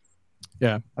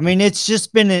 Yeah. I mean, it's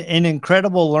just been an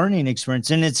incredible learning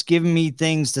experience, and it's given me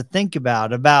things to think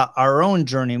about our own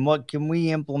journey and what can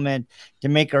we implement to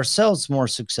make ourselves more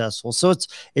successful. So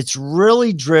it's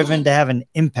really driven to have an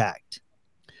impact.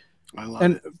 I love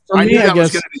it. For me, I guess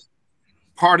was going to be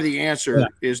part of the answer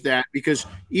is that because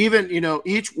even,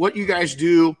 what you guys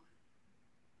do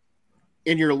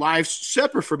in your lives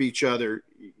separate from each other,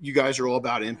 you guys are all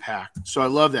about impact. So I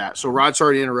love that. So Rod,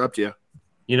 sorry to interrupt you.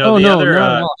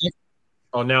 No.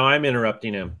 Oh, now I'm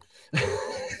interrupting him. Go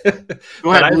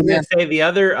ahead. I was going to say the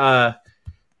other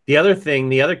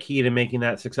key to making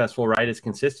that successful, right, is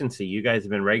consistency. You guys have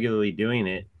been regularly doing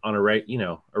it on a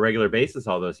regular basis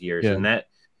all those years, and that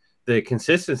the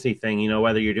consistency thing,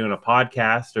 whether you're doing a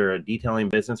podcast or a detailing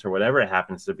business or whatever it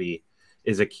happens to be,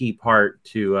 is a key part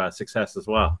to success as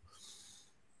well.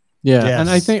 Yeah, yes. And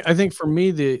I think for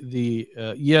me the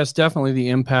yes, definitely the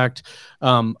impact.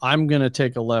 I'm going to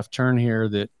take a left turn here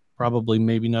that probably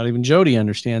maybe not even Jody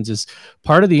understands is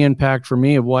part of the impact for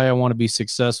me of why I want to be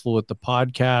successful with the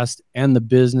podcast and the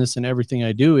business and everything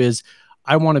I do is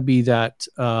I want to be that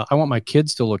I want my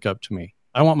kids to look up to me.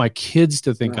 I want my kids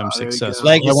to think I'm successful.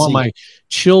 I want my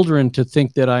children to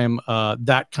think that I am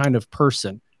that kind of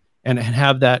person and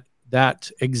have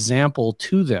that example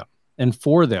to them and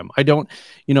for them. I don't,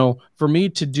 for me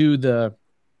to do the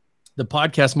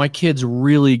podcast, my kids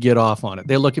really get off on it.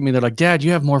 They look at me, they're like, Dad,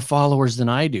 you have more followers than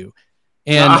I do.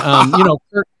 And,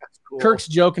 Kirk's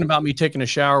joking about me taking a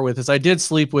shower with us. I did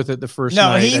sleep with it the first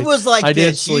night. No, he was like I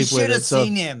this. Did sleep you should have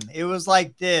seen him. It was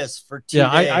like this for 2 days.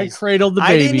 I cradled the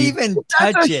baby. I didn't even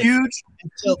touch it.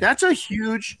 That's a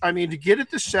huge, to get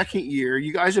it the second year,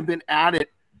 you guys have been at it.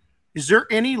 Is there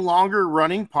any longer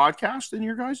running podcast than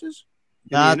your guys's?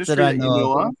 Not that I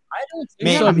know of. I don't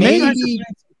think so. Maybe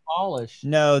Polish.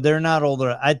 No, they're not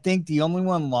older. I think the only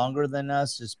one longer than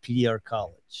us is PDR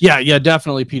College. Yeah,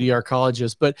 definitely PDR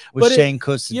Colleges. But Shane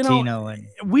Costantino and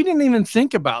we didn't even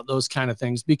think about those kind of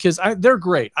things because they're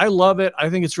great. I love it. I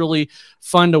think it's really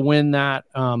fun to win that.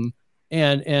 And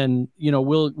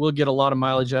we'll get a lot of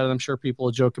mileage out of it. I'm sure people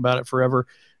will joke about it forever.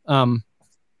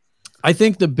 I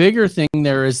think the bigger thing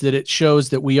there is that it shows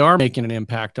that we are making an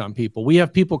impact on people. We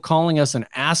have people calling us and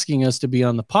asking us to be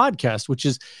on the podcast, which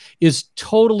is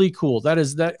totally cool.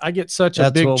 That I get such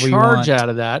a big charge out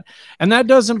of that. And that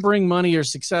doesn't bring money or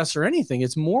success or anything.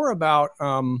 It's more about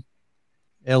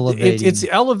elevating. It's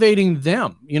elevating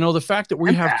them. The fact that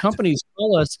we have companies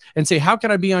call us and say, how can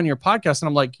I be on your podcast? And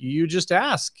I'm like, you just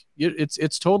ask.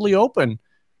 It's totally open.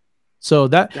 So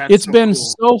it's so been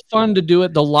cool. So fun to do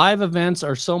it. The live events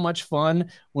are so much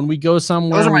fun when we go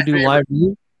somewhere and we do live.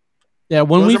 Yeah.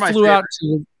 When we flew out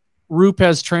to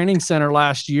RoadFS Training Center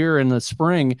last year in the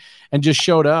spring and just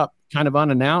showed up kind of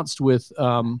unannounced with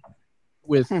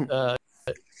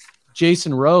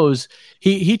Jason Rose,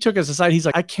 he took us aside. He's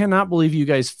like, I cannot believe you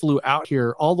guys flew out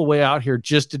here all the way out here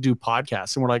just to do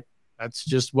podcasts. And we're like, that's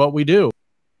just what we do.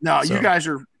 No, so. you guys,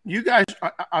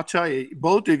 I'll tell you,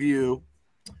 both of you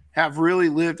have really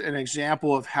lived an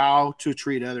example of how to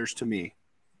treat others to me.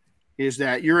 Is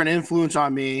that you're an influence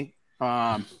on me.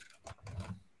 I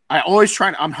always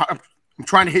I'm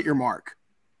trying to hit your mark,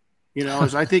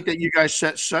 as I think that you guys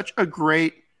set such a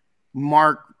great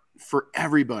mark for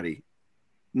everybody,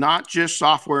 not just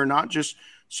software, not just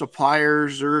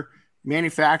suppliers or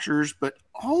manufacturers, but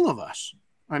all of us.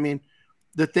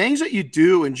 The things that you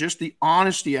do and just the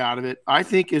honesty out of it, I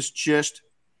think is just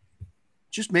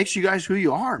makes you guys who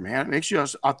you are, man. It makes you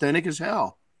as authentic as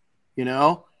hell, And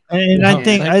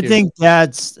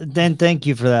thank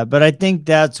you for that. But I think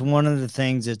that's one of the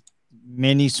things that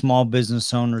many small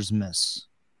business owners miss.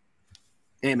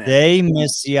 Amen. They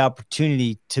miss the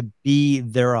opportunity to be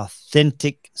their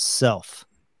authentic self,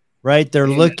 right? They're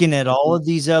looking at all of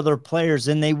these other players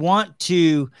and they want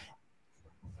to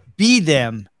be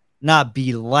them, not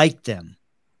be like them.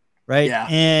 Right. Yeah.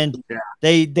 And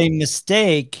they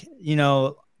mistake,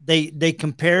 they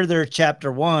compare their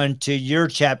chapter 1 to your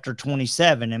chapter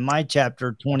 27 and my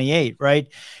chapter 28. Right.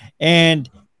 And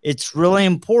it's really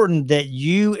important that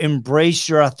you embrace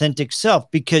your authentic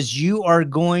self because you are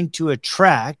going to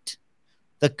attract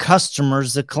the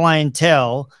customers, the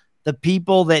clientele, the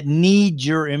people that need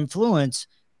your influence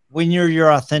when you're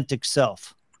your authentic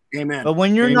self. Amen. But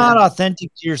when you're not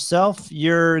authentic to yourself,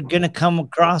 you're going to come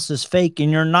across as fake and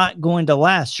you're not going to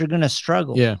last. You're going to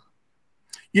struggle. Yeah.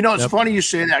 It's funny you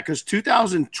say that because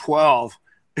 2012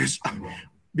 is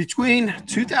between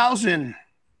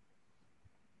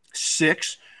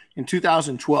 2006 and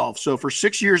 2012. So for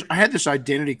 6 years, I had this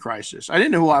identity crisis. I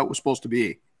didn't know who I was supposed to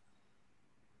be.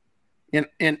 And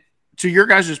to your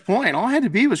guys' point, all I had to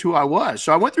be was who I was.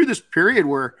 So I went through this period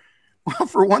where Well,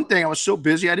 for one thing, I was so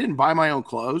busy, I didn't buy my own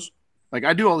clothes. Like,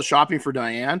 I do all the shopping for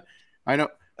Diane. I know,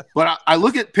 but I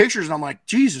look at pictures and I'm like,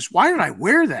 Jesus, why did I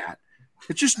wear that?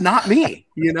 It's just not me.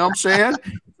 You know what I'm saying?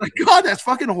 Like, God, that's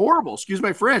fucking horrible. Excuse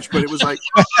my French, but it was like,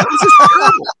 that was just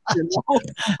terrible. You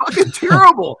know? Fucking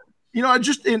terrible. You know,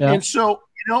 and so,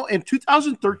 you know, in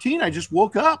 2013, I just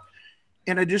woke up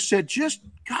and I just said,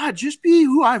 God, just be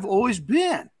who I've always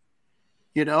been.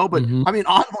 You know, but I mean,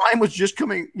 online was just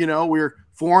coming, you know,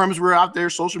 forums were out there,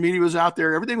 social media was out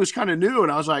there, everything was kind of new.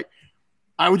 And I was like,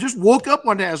 I just woke up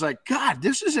one day, I was like, God,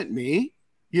 this isn't me,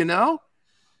 you know?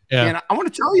 Yeah. And I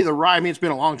want to tell you I mean, it's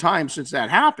been a long time since that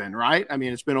happened, right? I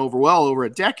mean, it's been well over a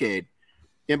decade.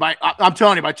 And I'm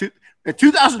telling you,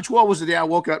 2012 was the day I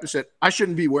woke up and said, I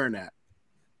shouldn't be wearing that.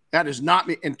 That is not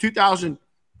me. In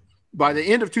by the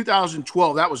end of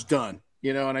 2012, that was done,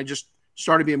 you know, and I just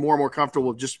started being more and more comfortable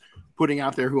with just putting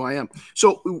out there who I am.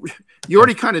 So you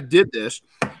already kind of did this.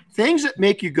 Things that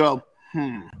make you go,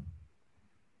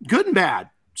 good and bad.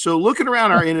 So looking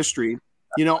around our industry,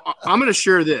 you know, I'm going to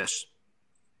share this.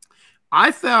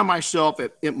 I found myself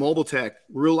at Mobile Tech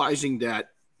realizing that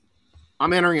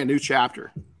I'm entering a new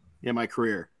chapter in my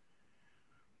career.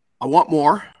 I want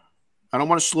more. I don't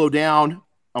want to slow down.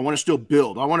 I want to still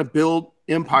build. I want to build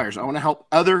empires. I want to help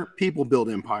other people build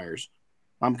empires.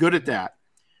 I'm good at that.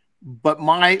 But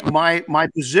my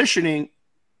positioning,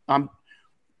 I'm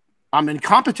in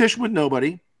competition with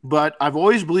nobody, but I've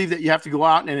always believed that you have to go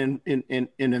out and invent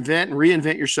and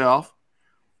reinvent yourself.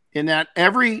 In that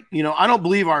you know, I don't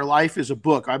believe our life is a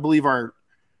book. I believe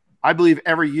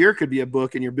every year could be a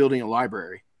book and you're building a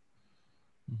library.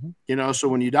 You know, so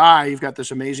when you die, you've got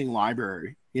this amazing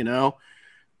library, you know.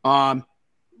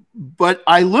 But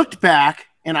I looked back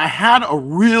and I had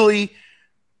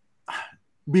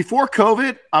before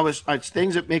COVID, I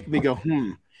things that make me go,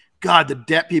 God, the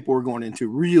debt people were going into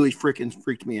really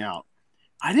freaked me out.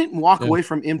 I didn't walk away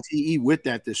from MTE with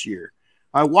that this year.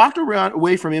 I walked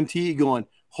away from MTE going,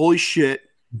 holy shit,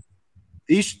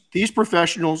 these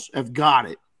professionals have got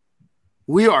it.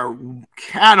 We are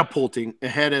catapulting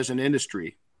ahead as an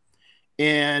industry.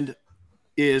 And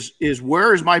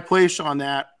where is my place on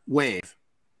that wave?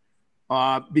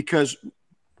 Because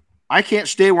I can't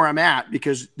stay where I'm at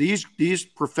because these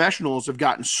professionals have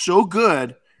gotten so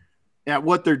good at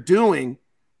what they're doing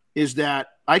is that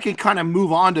I can kind of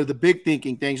move on to the big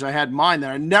thinking things I had in mind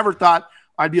that I never thought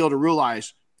I'd be able to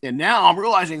realize. And now I'm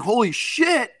realizing, holy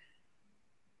shit,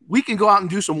 we can go out and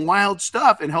do some wild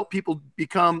stuff and help people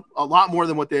become a lot more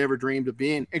than what they ever dreamed of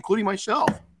being, including myself.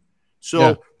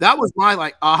 So that was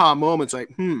my aha moments. Like,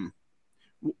 you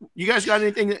guys got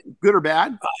anything good or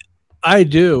bad? I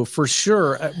do, for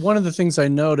sure. One of the things I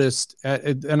noticed,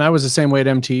 and I was the same way at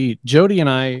MTE, Jody and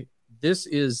I, this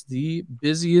is the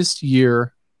busiest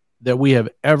year that we have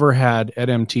ever had at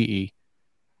MTE,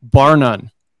 bar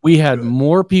none. We had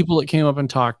more people that came up and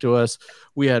talked to us.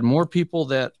 We had more people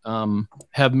that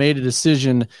have made a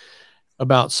decision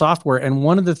about software. And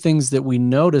one of the things that we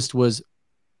noticed was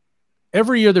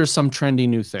every year there's some trendy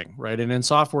new thing, right? And in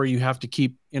software, you have to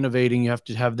keep innovating. You have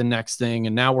to have the next thing.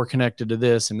 And now we're connected to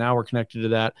this and now we're connected to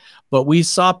that. But we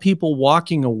saw people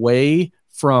walking away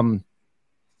from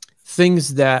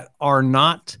things that are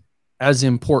not as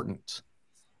important.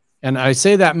 And I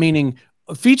say that meaning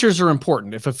features are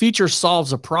important. If a feature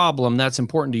solves a problem, that's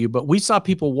important to you. But we saw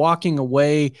people walking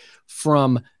away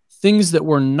from things that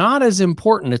were not as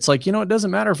important. It's like, you know, it doesn't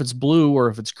matter if it's blue or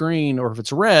if it's green or if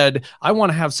it's red. I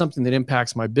want to have something that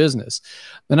impacts my business.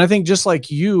 And I think just like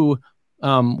you,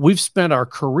 we've spent our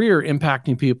career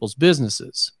impacting people's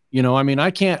businesses. You know, I mean,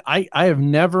 I have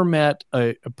never met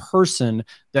a person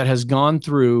that has gone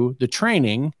through the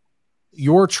training,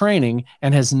 your training,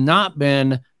 and has not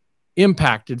been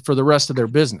impacted for the rest of their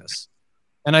business.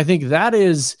 And I think that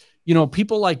is, you know,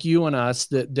 people like you and us,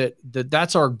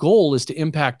 that's our goal, is to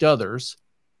impact others.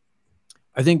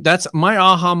 I think that's my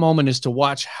aha moment, is to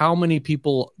watch how many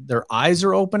people their eyes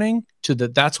are opening to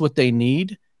that's what they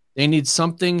need. They need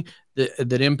something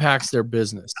that impacts their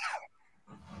business.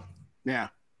 Yeah.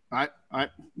 I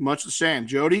much the same.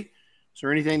 Jody, is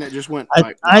there anything that just went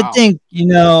wow? I think, you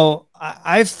know,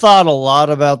 I've thought a lot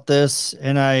about this,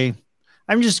 and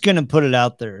I'm just going to put it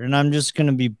out there, and I'm just going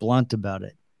to be blunt about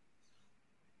it.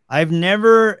 I've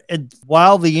never,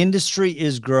 while the industry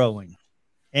is growing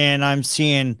and I'm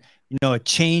seeing, you know, a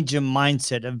change in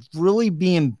mindset of really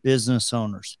being business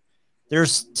owners, there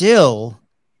still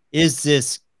is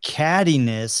this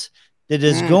cattiness that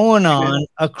is going on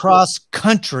across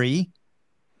country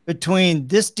between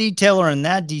this detailer and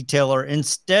that detailer.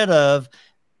 Instead of,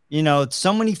 you know,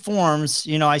 so many forums,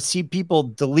 you know, I see people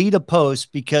delete a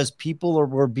post because people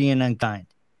were being unkind.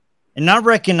 and not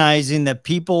recognizing that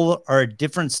people are at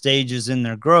different stages in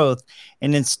their growth.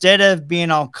 And instead of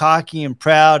being all cocky and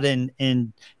proud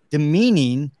and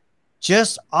demeaning,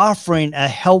 just offering a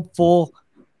helpful,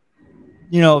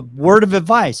 word of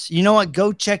advice. You know what?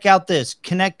 Go check out this,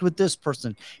 connect with this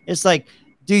person. It's like,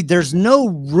 dude, there's no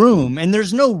room and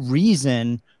there's no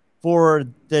reason for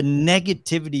the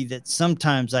negativity that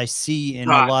sometimes I see in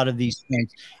a lot of these things.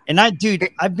 And I've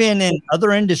been in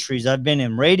other industries. I've been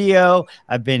in radio.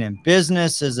 I've been in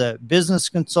business as a business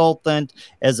consultant,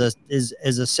 as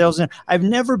a salesman. I've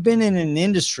never been in an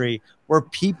industry where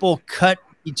people cut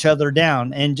each other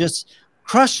down and just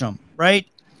crush them. Right.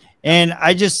 And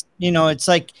I just, it's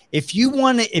like, if you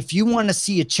want to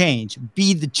see a change,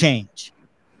 be the change.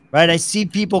 Right. I see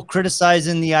people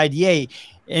criticizing the IDA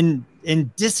and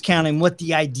discounting what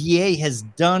the IDA has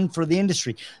done for the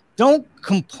industry. Don't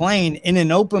complain in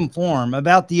an open forum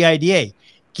about the IDA.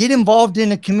 Get involved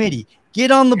in a committee. Get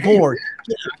on the board.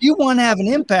 If you want to have an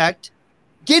impact,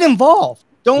 get involved.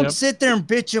 Don't sit there and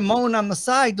bitch and moan on the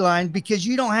sideline because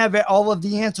you don't have all of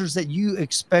the answers that you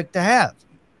expect to have.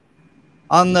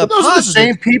 On the those are the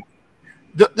same people.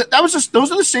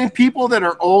 Those are the same people that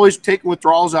are always taking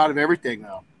withdrawals out of everything,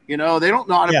 though. They don't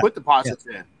know how to put deposits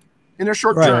in their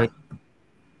short term.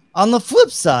 On the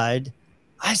flip side,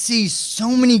 I see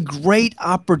so many great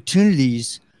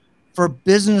opportunities for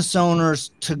business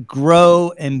owners to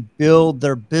grow and build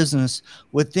their business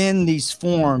within these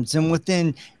forums and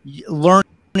within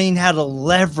learning how to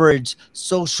leverage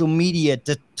social media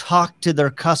to talk to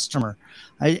their customer.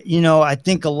 I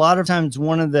think a lot of times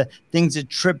one of the things that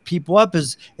trip people up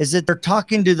is that they're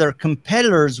talking to their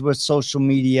competitors with social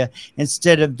media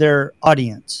instead of their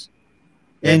audience.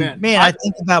 And man, I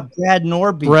think about Brad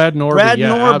Norby. Brad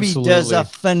Norby does a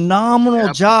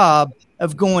phenomenal job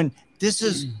of going, this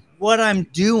is what I'm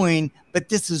doing, but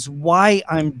this is why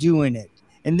I'm doing it.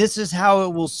 And this is how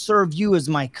it will serve you as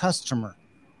my customer.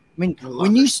 I mean,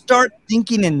 when you start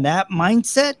thinking in that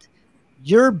mindset,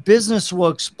 your business will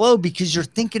explode because you're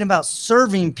thinking about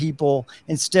serving people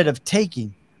instead of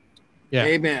taking. Yeah.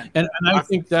 Amen. And I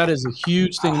think that is a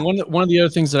huge thing. One of the other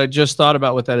things that I just thought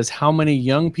about with that is how many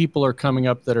young people are coming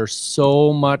up that are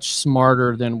so much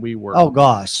smarter than we were. Oh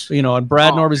gosh. And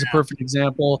Brad Norby's a perfect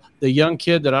example. The young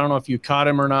kid that I don't know if you caught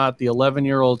him or not, the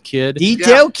 11-year-old kid.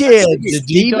 Detail kid.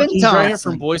 He's right here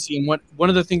from Boise. And one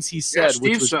of the things he said,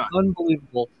 which was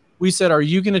unbelievable. We said, "Are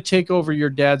you going to take over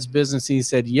your dad's business?" He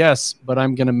said, "Yes, but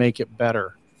I'm going to make it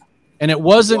better." And it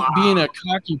wasn't being a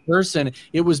cocky person.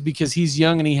 It was because he's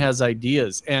young and he has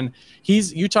ideas. And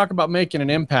you talk about making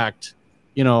an impact,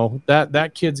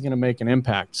 that kid's going to make an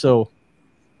impact. So,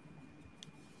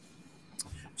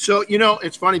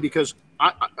 it's funny because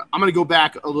I'm going to go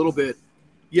back a little bit.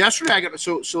 Yesterday, I got,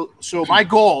 so my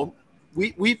goal,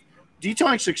 we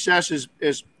Detailing Success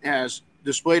has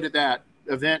displayed at that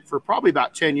event for probably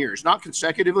about 10 years, not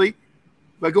consecutively,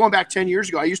 but going back 10 years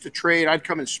ago, I used to trade. I'd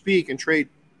come and speak and trade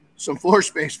some floor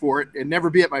space for it and never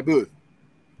be at my booth.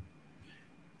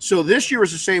 So this year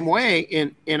was the same way.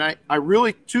 And I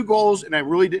really, two goals, and I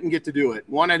really didn't get to do it.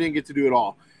 One, I didn't get to do it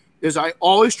all, is I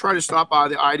always try to stop by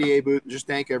the IDA booth and just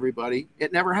thank everybody.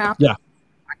 It never happened. Yeah.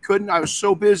 I couldn't. I was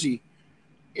so busy.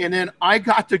 And then I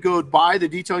got to go by the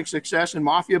Detailing Success and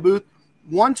Mafia booth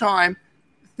one time,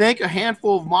 thank a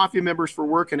handful of Mafia members for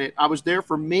working it. I was there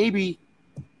for maybe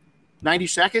 90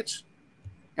 seconds.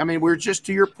 I mean, we're just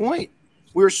to your point.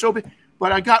 We were so big,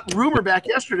 but I got rumor back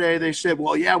yesterday. They said,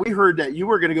 well, yeah, we heard that you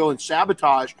were going to go and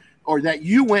sabotage, or that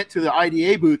you went to the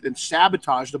IDA booth and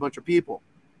sabotaged a bunch of people.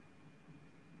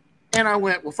 And I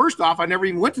went, well, first off, I never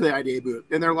even went to the IDA booth.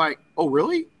 And they're like, oh,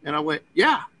 really? And I went,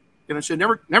 yeah. And I said,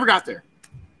 never got there.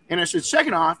 And I said,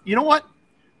 second off, you know what?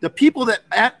 The people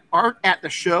that aren't at the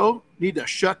show need to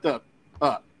shut the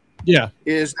up. Yeah.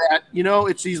 Is that,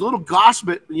 it's these little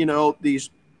gossip, these,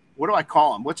 what do I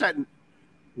call them? What's that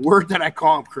word that I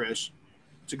call them, Chris?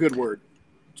 It's a good word.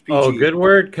 It's PG. Oh, good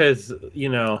word, because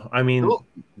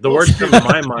the words come to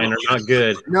my mind are not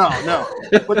good. No,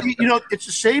 but it's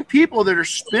the same people that are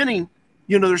spinning.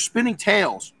 They're spinning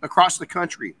tails across the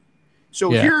country.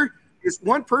 So here is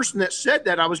one person that said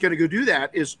that I was going to go do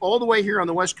that is all the way here on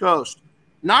the West Coast,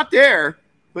 not there,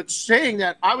 but saying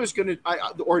that I was going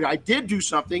to, or I did do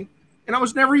something, and I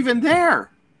was never even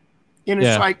there. And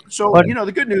it's like, so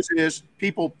the good news is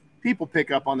people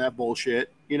pick up on that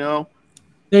bullshit,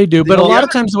 They do, but a lot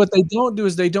of times what they don't do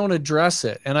is they don't address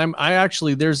it. And I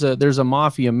actually, there's a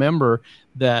Mafia member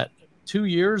that 2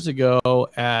 years ago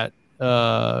at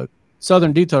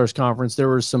Southern Detailers Conference, there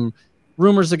were some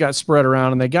rumors that got spread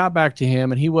around, and they got back to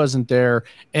him, and he wasn't there.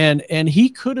 And he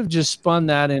could have just spun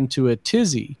that into a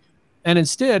tizzy And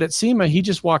instead at SEMA, he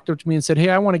just walked up to me and said, hey,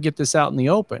 I want to get this out in the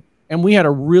open. And we had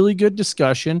a really good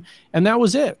discussion, and that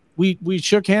was it. We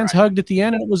shook hands, hugged at the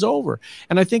end, and it was over.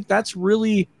 And I think that's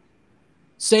really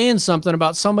saying something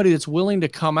about somebody that's willing to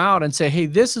come out and say, hey,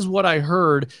 this is what I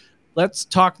heard. Let's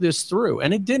talk this through.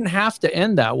 And it didn't have to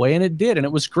end that way, and it did, and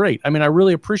it was great. I mean, I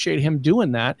really appreciate him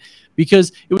doing that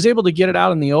because it was able to get it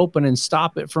out in the open and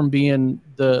stop it from being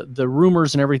the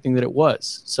rumors and everything that it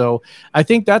was. So I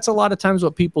think that's a lot of times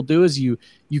what people do is you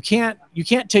can't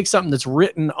take something that's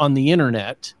written on the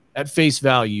internet at face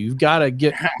value. You've got to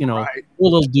get, a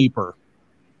little deeper.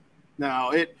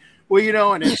 No,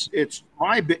 and it's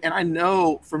my, and I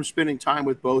know from spending time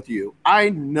with both of you, I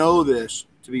know this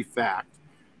to be fact.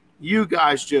 You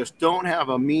guys just don't have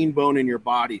a mean bone in your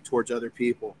body towards other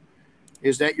people.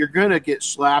 Is that you're going to get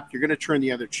slapped. You're going to turn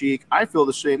the other cheek. I feel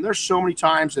the same. There's so many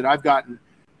times that I've gotten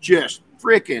just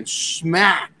freaking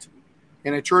smacked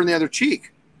and I turn the other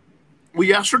cheek. Well,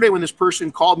 yesterday when this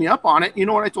person called me up on it, you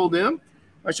know what I told them?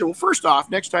 I said, well, first off,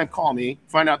 next time call me,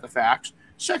 find out the facts.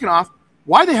 Second off,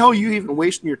 why the hell are you even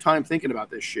wasting your time thinking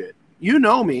about this shit? You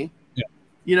know me.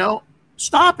 Yeah.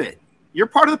 Stop it. You're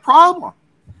part of the problem.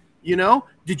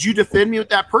 Did you defend me with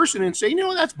that person and say,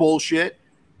 that's bullshit?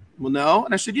 Well, no.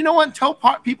 And I said, you know what? Until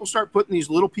people start putting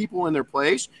these little people in their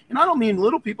place, and I don't mean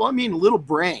little people, I mean little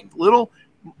brain, little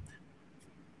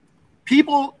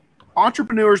people,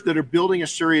 entrepreneurs that are building a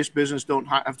serious business don't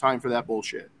have time for that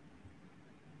bullshit.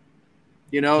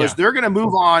 Is they're going to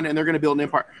move on and they're going to build an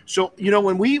empire. So,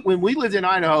 when we lived in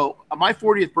Idaho, my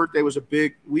 40th birthday was a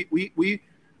big,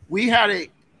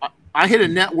 I hit a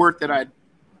net worth that I had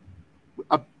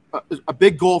a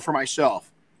big goal for myself.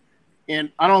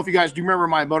 And I don't know if you guys do you remember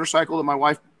my motorcycle that my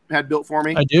wife had built for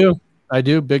me? I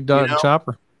do. Big dog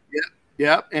chopper.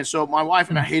 Yeah. And so my wife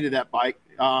and I hated that bike.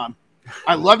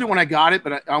 I loved it when I got it,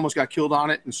 but I almost got killed on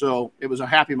it. And so it was a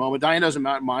happy moment. Diane doesn't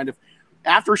mind if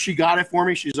after she got it for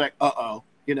me, she's like, and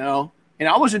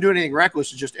I wasn't doing anything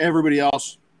reckless. It's just everybody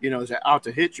else, is out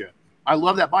to hit you. I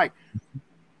love that bike.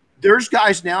 There's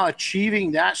guys now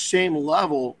achieving that same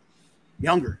level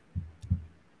younger.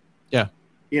 Yeah.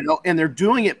 And they're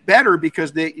doing it better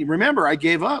because remember, I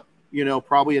gave up,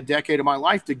 probably a decade of my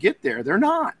life to get there. They're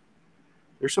not.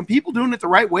 There's some people doing it the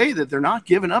right way that they're not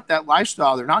giving up that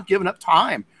lifestyle. They're not giving up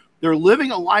time. They're living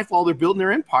a life while they're building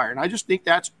their empire. And I just think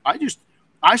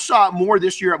I saw it more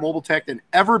this year at Mobile Tech than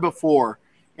ever before.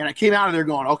 And I came out of there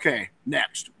going, okay,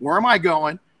 next, where am I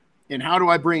going? And how do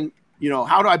I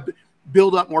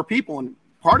build up more people? And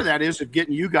part of that is of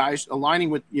getting you guys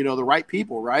aligning with, the right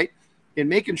people, right? And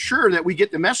making sure that we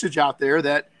get the message out there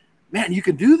that, man, you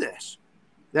can do this.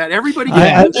 That everybody can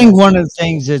I think one of the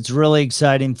things that's really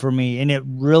exciting for me, and it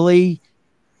really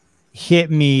hit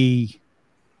me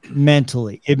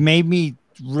mentally, it made me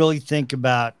really think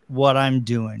about what I'm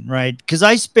doing, right? Because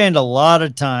I spend a lot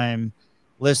of time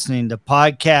listening to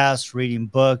podcasts, reading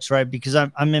books, right? Because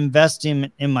I'm investing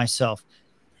in myself.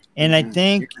 And I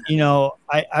think,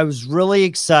 I was really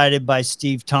excited by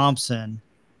Steve Thompson,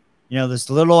 this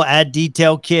little ad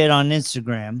detail kid on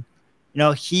Instagram.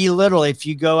 He literally, if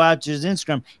you go out to his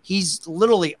Instagram, he's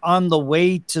literally on the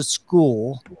way to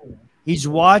school. He's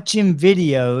watching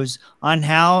videos on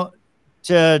how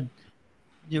to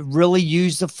really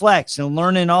use the flex and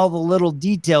learning all the little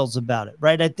details about it,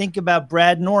 right? I think about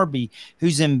Brad Norby,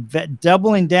 who's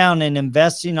doubling down and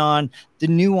investing on the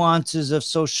nuances of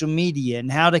social media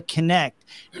and how to connect,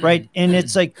 right? And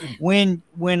it's like when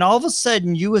all of a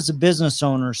sudden you as a business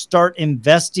owner start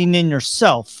investing in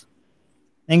yourself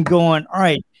and going, all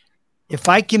right, if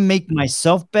I can make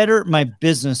myself better, my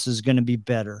business is going to be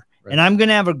better. Right. And I'm going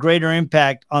to have a greater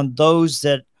impact on those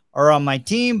that are on my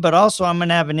team, but also I'm going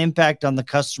to have an impact on the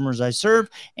customers I serve,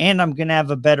 and I'm going to have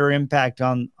a better impact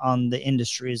on the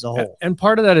industry as a whole. And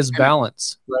part of that is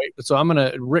balance, right? So I'm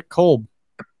going to Rick Kolb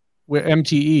with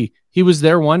MTE. He was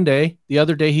there one day. The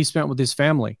other day he spent with his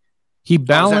family. He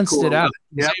balanced it out.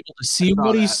 He was able to see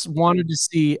what he wanted to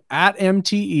see at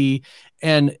MTE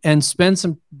and spend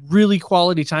some really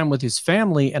quality time with his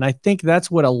family. And I think that's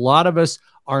what a lot of us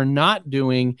are not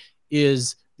doing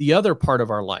is the other part of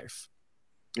our life.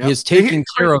 Is taking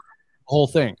care of the whole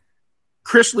thing.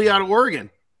 Chris Lee out of Oregon.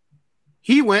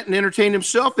 He went and entertained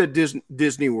himself at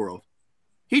Disney World.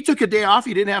 He took a day off.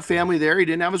 He didn't have family there. He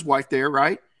didn't have his wife there,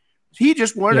 right? He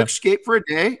just wanted to escape for a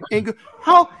day and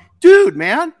go, dude,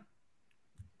 man.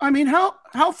 I mean, how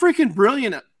freaking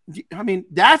brilliant. I mean,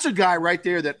 that's a guy right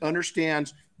there that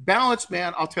understands balance,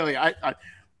 man. I'll tell you,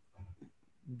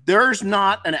 there's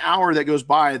not an hour that goes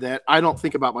by that I don't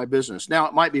think about my business. Now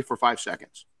it might be for 5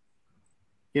 seconds.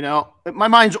 My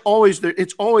mind's always there.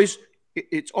 It's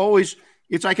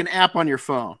like an app on your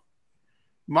phone.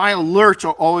 my alerts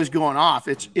are always going off.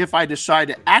 It's if I decide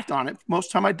to act on it. Most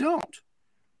of the time I don't,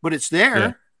 but it's there.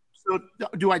 Yeah. So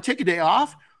do I take a day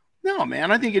off? No,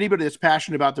 man. I think anybody that's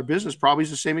passionate about their business probably is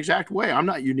the same exact way. I'm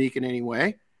not unique in any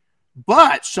way,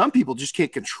 but some people just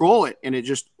can't control it, and it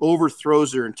just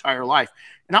overthrows their entire life.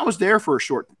 And I was there for a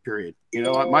short period. You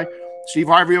know, Steve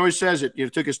Harvey always says it.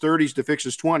 It took his 30s to fix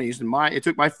his 20s, and it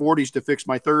took my 40s to fix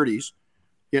my 30s.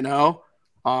 You know,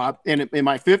 and in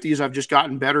my 50s, I've just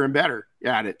gotten better and better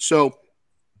at it. So,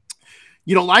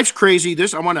 you know, life's crazy.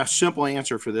 I want a simple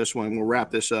answer for this one. We'll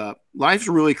wrap this up. Life's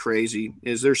really crazy.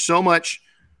 There's so much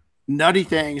nutty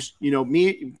things. You know,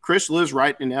 Chris lives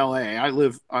right in LA. I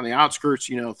live on the outskirts,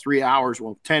 3 hours,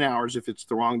 10 hours if it's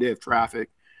the wrong day of traffic.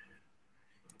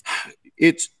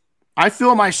 I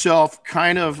feel myself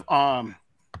kind of, and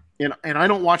I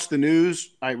don't watch the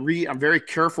news. I'm very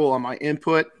careful on my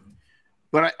input,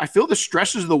 but I feel the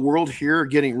stresses of the world here are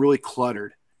getting really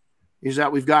cluttered. Is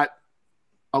that we've got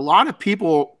a lot of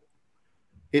people,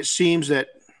 it seems that,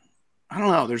 I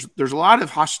don't know, there's a lot of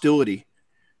hostility.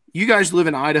 You guys live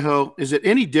in Idaho. Is it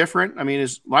any different? I mean,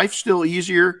 is life still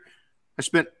easier? I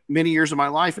spent many years of my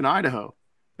life in Idaho.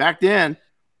 Back then,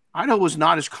 Idaho was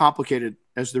not as complicated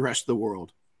as the rest of the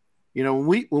world. You know,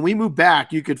 when we moved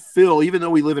back, you could feel, even though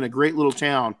we live in a great little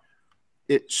town,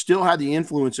 it still had the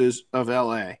influences of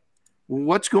LA.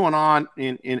 What's going on?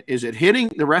 Is it hitting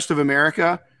the rest of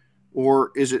America,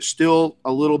 or is it still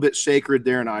a little bit sacred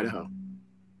there in Idaho?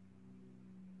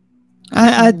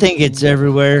 I think it's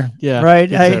everywhere. Yeah.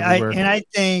 Right. I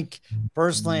think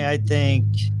personally, I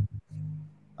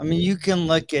mean, you can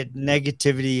look at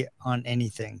negativity on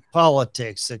anything,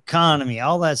 politics, economy,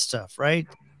 all that stuff, right?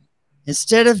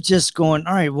 Instead of just going,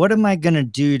 all right, what am I going to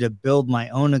do to build my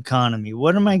own economy?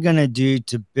 What am I going to do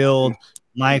to build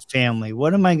my family?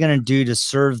 What am I going to do to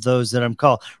serve those that I'm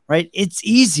called? Right? It's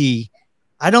easy.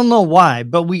 I don't know why,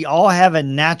 but we all have a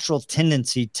natural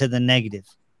tendency to the negative.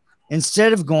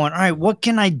 Instead of going, all right, what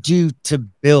can I do to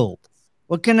build?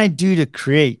 What can I do to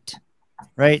create?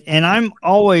 Right. And I'm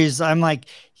like,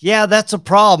 yeah, that's a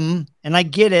problem. And I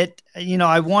get it. You know,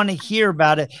 I want to hear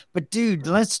about it. But dude,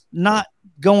 let's not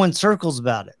go in circles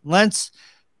about it. Let's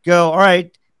go, all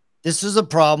right, this is a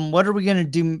problem. What are we going to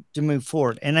do to move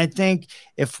forward? And I think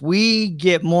if we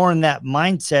get more in that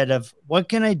mindset of what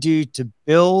can I do to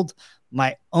build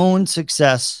my own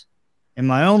success in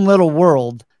my own little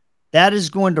world, that is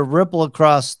going to ripple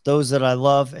across those that I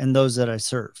love and those that I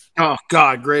serve. Oh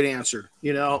God, great answer.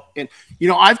 You know, and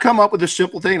I've come up with a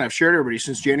simple thing. I've shared everybody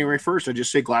since January 1st. I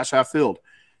just say glass half filled.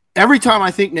 Every time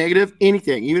I think negative,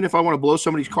 anything, even if I want to blow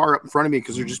somebody's car up in front of me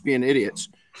because they're just being idiots,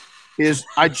 is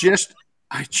I just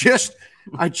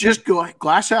go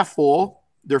glass half full.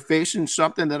 They're facing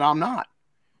something that I'm not.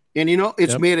 And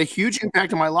it's made a huge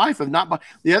impact on my life of not.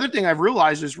 The other thing I've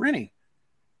realized is, Renny,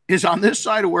 is on this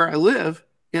side of where I live,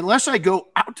 unless I go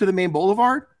out to the main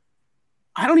boulevard,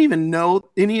 I don't even know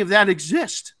any of that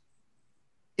exists.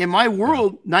 In my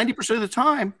world, 90% of the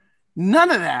time,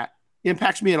 none of that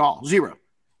impacts me at all. Zero.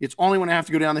 It's only when I have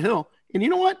to go down the hill. And you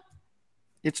know what?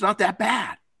 It's not that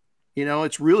bad.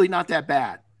 It's really not that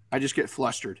bad. I just get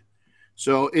flustered.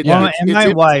 So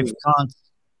my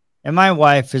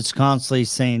wife is constantly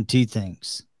saying two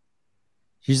things.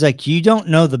 She's like, you don't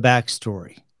know the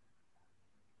backstory.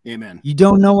 Amen. You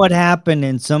don't know what happened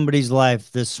in somebody's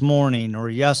life this morning or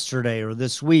yesterday or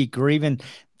this week or even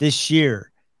this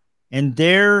year. And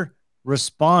they're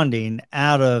responding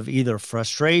out of either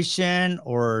frustration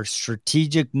or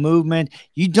strategic movement.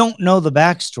 You don't know the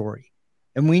backstory.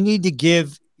 And we need to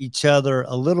give each other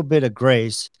a little bit of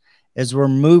grace as we're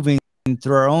moving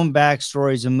through our own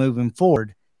backstories and moving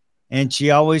forward. And she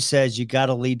always says, you got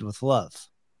to lead with love.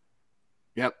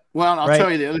 Yep. Well, I'll tell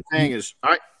you the other thing is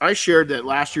I shared that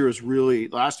last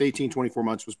 18, 24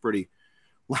 months was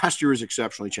last year was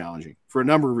exceptionally challenging for a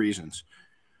number of reasons.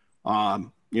 My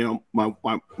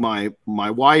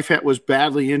wife was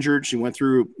badly injured. She went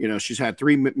through, she's had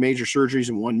 3 major surgeries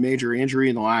and 1 major injury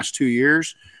in the last 2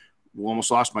 years. We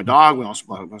almost lost my dog. We almost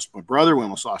lost my brother. We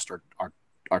almost lost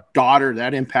our daughter.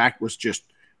 That impact was just,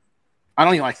 I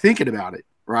don't even like thinking about it.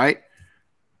 Right.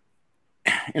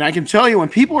 And I can tell you when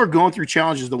people are going through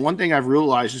challenges, the one thing I've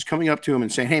realized is coming up to them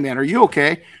and saying, hey man, are you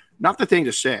okay? Not the thing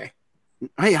to say.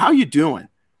 Hey, how you doing?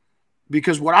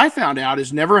 Because what I found out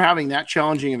is never having that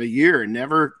challenging of a year and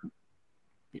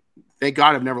thank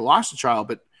God I've never lost a child,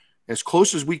 but as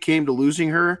close as we came to losing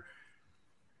her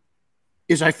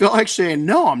is I felt like saying,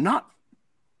 no, I'm not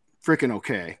freaking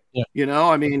okay. Yeah.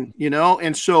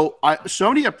 And so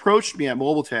somebody approached me at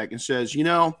Mobile Tech and says,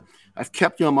 I've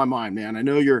kept you on my mind, man. I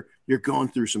know you're going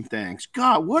through some things.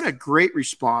 God, what a great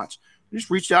response. I just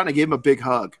reached out and I gave him a big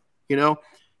hug,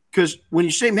 because when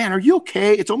you say, man, are you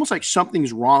okay? It's almost like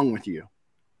something's wrong with you,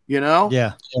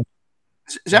 Yeah.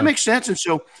 Does that make sense? And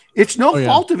so it's no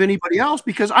fault of anybody else,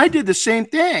 because I did the same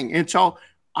thing until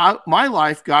my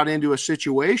life got into a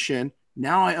situation.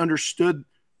 Now I understood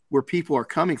where people are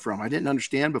coming from. I didn't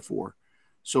understand before.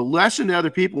 So listen to other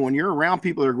people. When you're around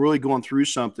people that are really going through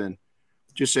something,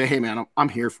 just say, hey, man, I'm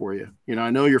here for you.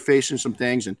 I know you're facing some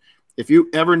things. And if you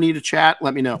ever need a chat,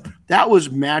 let me know. That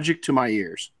was magic to my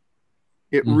ears.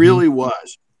 It really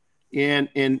was. And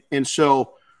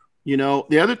so,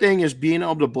 the other thing is being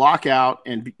able to block out,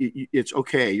 and it's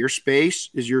okay. Your space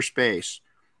is your space.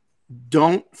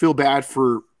 Don't feel bad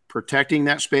for protecting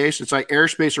that space. It's like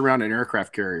airspace around an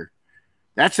aircraft carrier.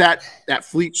 That's that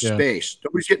fleet space.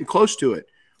 Nobody's getting close to it.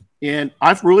 And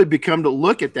I've really become to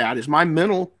look at that as my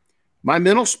mental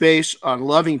space on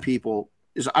loving people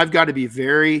is I've got to be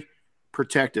very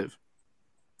protective.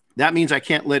 That means I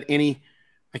can't let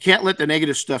the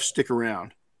negative stuff stick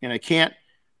around, and I can't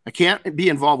be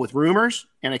involved with rumors,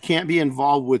 and I can't be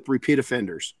involved with repeat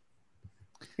offenders.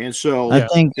 And so I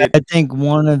think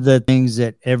one of the things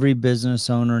that every business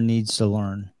owner needs to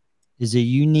learn is that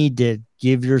you need to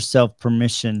give yourself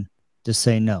permission to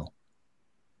say no.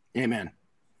 Amen.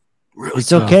 Really,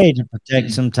 it's okay to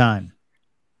protect some time.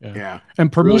 Yeah.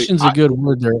 And permission's a good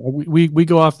word there. We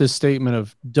go off this statement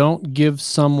of don't give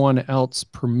someone else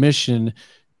permission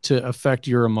to affect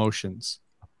your emotions.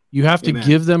 You have to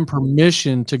give them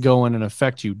permission to go in and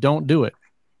affect you. Don't do it.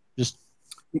 Just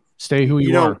stay who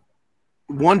you are.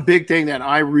 One big thing that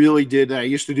I really did that I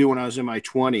used to do when I was in my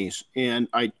 20s, and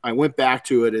I went back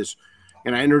to it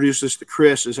and I introduced this to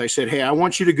Chris, is I said, hey, I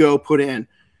want you to go put in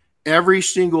every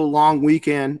single long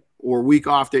weekend or week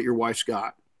off that your wife's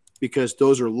got, because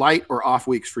those are light or off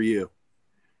weeks for you,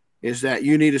 is that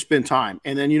you need to spend time.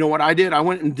 And then you know what I did? I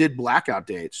went and did blackout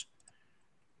dates.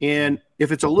 And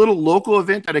if it's a little local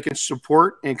event that I can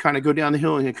support and kind of go down the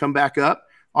hill and come back up,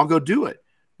 I'll go do it.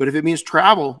 But if it means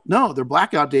travel, no, they're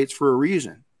blackout dates for a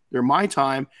reason. They're my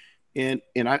time. And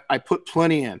I put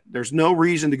plenty in. There's no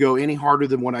reason to go any harder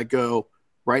than what I go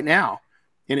right now.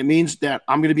 And it means that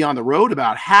I'm going to be on the road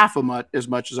about half as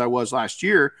much as I was last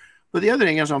year. But the other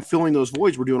thing is I'm filling those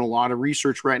voids. We're doing a lot of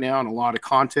research right now and a lot of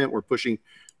content. We're pushing,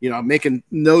 making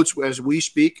notes as we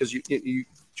speak, because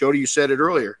Jody, you said it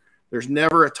earlier. There's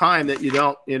never a time that you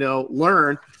don't,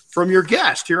 learn from your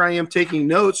guest. Here I am taking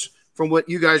notes from what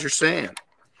you guys are saying.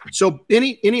 So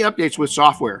any updates with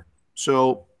software?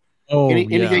 So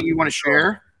anything you want to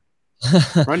share?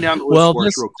 Run down the list for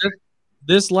us real quick.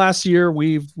 This last year,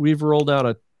 we've rolled out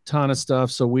a ton of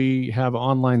stuff. So we have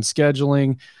online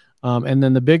scheduling. And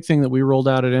then the big thing that we rolled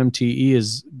out at MTE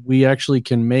is we actually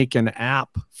can make an app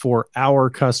for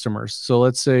our customers. So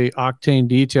let's say Octane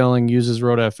Detailing uses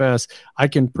RoadFS. I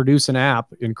can produce an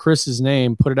app in Chris's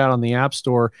name, put it out on the App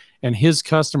Store, and his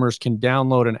customers can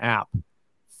download an app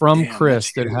from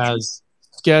Chris that has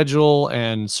schedule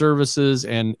and services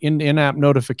and in-app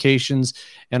notifications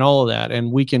and all of that.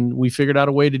 And we figured out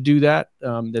a way to do that.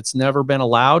 That's never been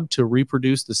allowed to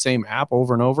reproduce the same app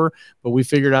over and over, but we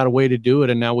figured out a way to do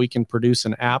it. And now we can produce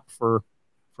an app for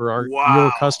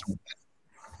your customers.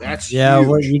 That's huge.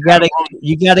 Well, you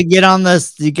gotta get on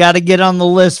this. You gotta get on the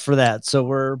list for that. So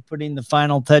we're putting the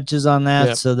final touches on that.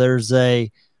 Yep. So there's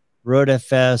a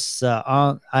RoadFS.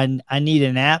 I need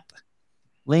an app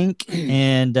link,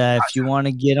 and if you want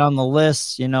to get on the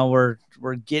list, we're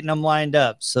getting them lined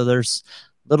up. So there's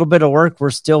a little bit of work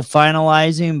we're still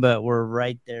finalizing, but we're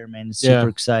right there, man. It's super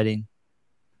exciting.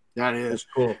 That is. That's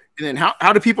cool. And then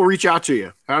how do people reach out to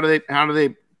you? How do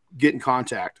they get in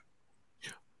contact?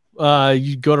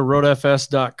 You go to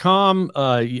roadfs.com,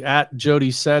 at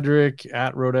Jody Sedrick,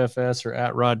 at RoadFS, or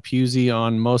at Rod Puzey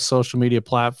on most social media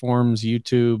platforms,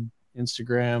 YouTube,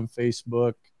 Instagram,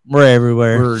 Facebook. We're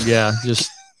everywhere. Just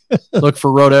look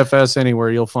for RoadFS anywhere,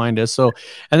 you'll find us. So,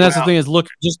 and that's the thing is,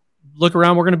 just look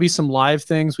around. We're going to be some live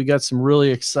things. We got some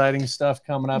really exciting stuff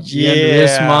coming up at the end of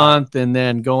this month, and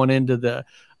then going into the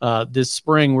this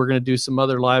spring, we're going to do some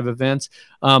other live events.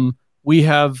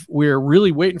 We're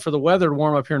really waiting for the weather to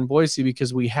warm up here in Boise,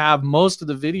 because we have most of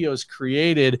the videos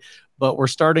created, but we're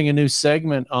starting a new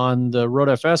segment on the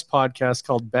RoadFS podcast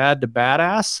called Bad to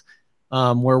Badass,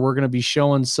 where we're going to be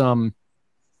showing some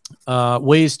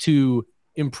ways to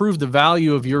improve the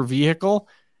value of your vehicle,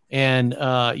 and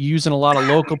using a lot of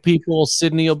local people.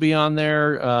 Sydney will be on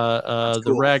there,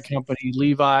 the Rag Company,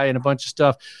 Levi, and a bunch of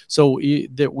stuff. So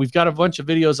we've got a bunch of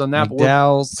videos on that.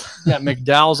 McDowell's.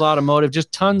 McDowell's Automotive,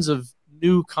 just tons of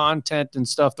new content and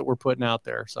stuff that we're putting out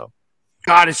there. So,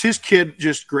 God, is his kid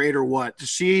just great or what? To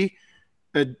see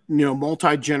a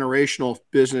multi-generational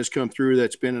business come through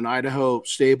that's been an Idaho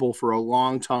staple for a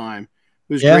long time,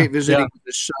 It was great visiting with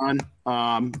his son,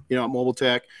 at Mobile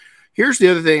Tech. Here's the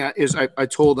other thing is I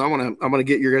told I'm gonna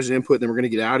get your guys' input, and then we're gonna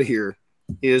get out of here.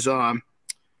 Is I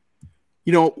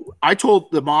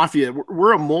told the Mafia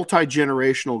we're a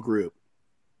multi-generational group,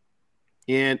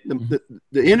 and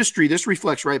the industry. This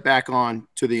reflects right back on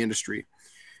to the industry,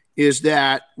 is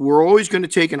that we're always going to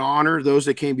take and honor those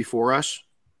that came before us,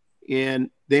 and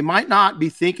they might not be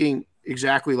thinking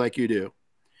exactly like you do,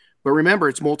 but remember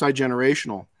it's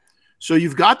multi-generational. So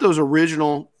you've got those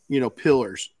original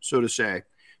pillars, so to say.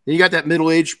 Then you got that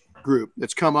middle-aged group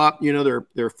that's come up,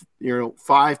 they're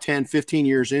 5, 10, 15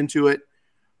 years into it.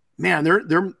 Man,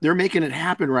 they're making it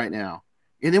happen right now.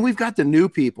 And then we've got the new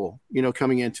people,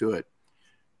 coming into it.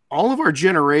 All of our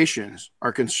generations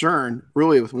are concerned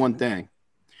really with one thing.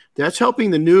 That's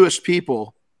helping the newest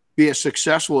people be as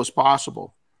successful as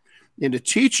possible. And to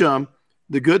teach them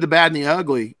the good, the bad, and the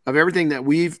ugly of everything that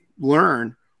we've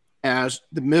learned as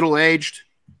the middle-aged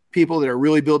people that are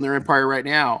really building their empire right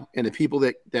now, and the people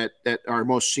that are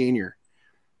most senior.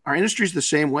 Our industry is the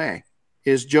same way.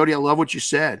 Jody, I love what you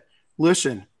said.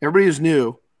 Listen, everybody is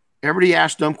new. Everybody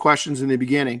asks dumb questions in the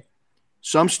beginning.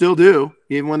 Some still do,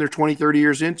 even when they're 20, 30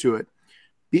 years into it.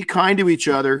 Be kind to each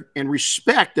other and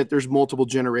respect that there's multiple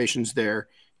generations there,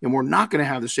 and we're not going to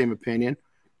have the same opinion,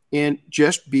 and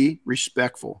just be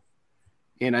respectful.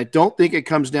 And I don't think it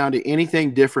comes down to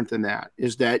anything different than that,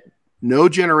 is that no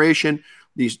generation –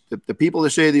 the people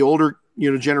that say the older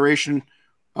generation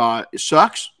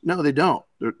sucks, no, they don't.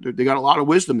 They got a lot of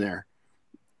wisdom there.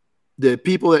 The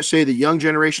people that say the young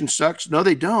generation sucks, no,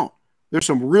 they don't. There's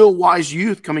some real wise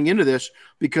youth coming into this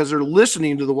because they're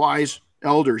listening to the wise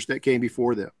elders that came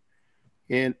before them.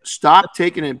 And stop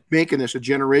taking and making this a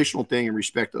generational thing and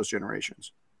respect those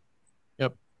generations.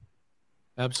 Yep,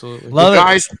 absolutely. Love it,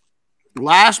 guys.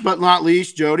 Last but not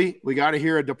least, Jody, we got to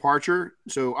hear a departure.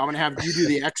 So I'm going to have you do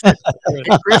the exit. Hey,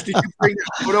 Chris, did you bring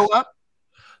that photo up?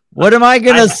 What am I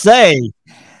going to say?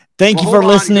 Thank you for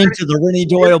listening to the Renny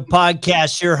Doyle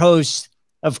podcast. Your host,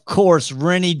 of course,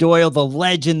 Renny Doyle, the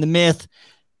legend, the myth,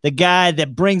 the guy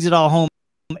that brings it all home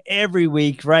every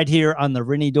week right here on the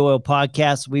Renny Doyle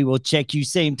podcast. We will check you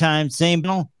same time, same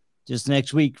channel, just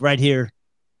next week right here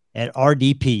at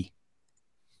RDP.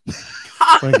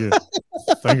 Thank you.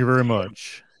 Thank you very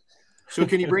much. So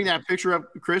can you bring that picture up,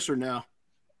 Chris, or no?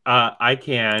 I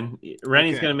can.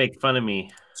 Renny's going to make fun of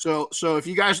me. So if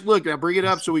you guys look, I'll bring it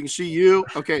up so we can see you.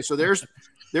 Okay, so there's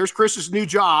Chris's new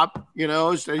job.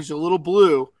 He's a little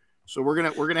blue. So we're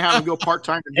gonna have him go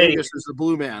part-time in Vegas as the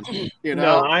blue man.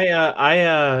 No,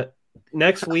 I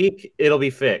next week it'll be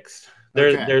fixed.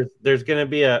 There's gonna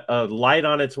be a light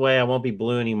on its way. I won't be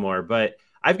blue anymore. But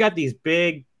I've got these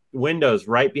big windows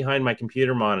right behind my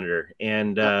computer monitor,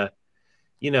 and the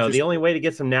only way to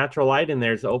get some natural light in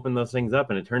there is to open those things up,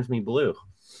 and it turns me blue.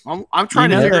 I'm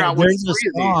trying to figure out what's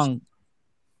three of these.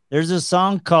 There's a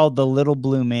song called "The Little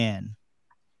Blue Man."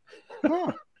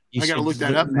 Huh. I gotta look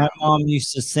that up. My mom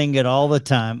used to sing it all the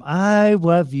time. I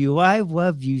love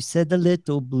you, said the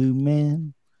little blue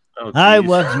man. Oh, I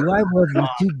love you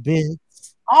to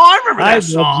bits. Oh, I remember that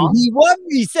song. He loved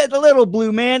me, said the little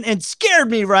blue man, and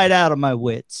scared me right out of my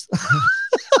wits.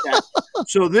 Yeah.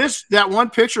 So that one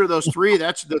picture of those three,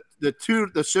 that's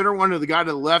the center one, of the guy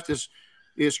to the left is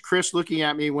Chris looking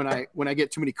at me when I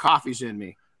get too many coffees in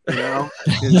me, and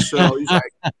so he's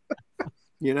like,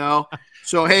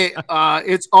 so hey,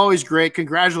 it's always great.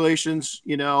 Congratulations,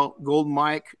 Golden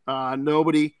Mike.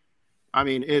 Nobody, I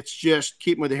mean, it's just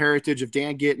keeping with the heritage of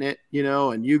Dan getting it,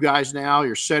 and you guys now,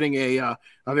 you're setting a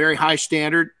very high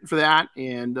standard for that,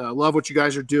 and love what you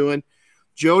guys are doing.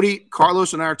 Jody,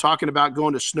 Carlos, and I are talking about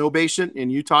going to Snow Basin in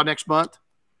Utah next month,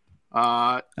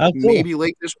 maybe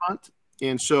late this month.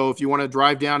 And so if you want to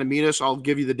drive down and meet us, I'll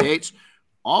give you the dates.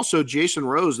 Also, Jason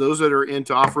Rose, those that are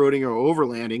into off-roading or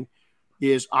overlanding,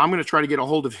 I'm going to try to get a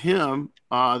hold of him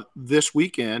this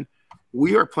weekend.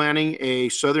 We are planning a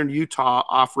Southern Utah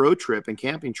off-road trip and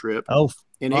camping trip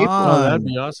in April. Oh, that'd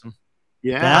be awesome.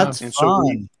 Yeah. That's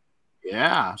fun.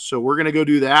 So we're going to go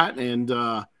do that. And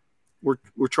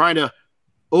we're trying to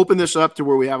open this up to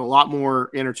where we have a lot more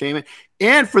entertainment.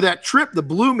 And for that trip, the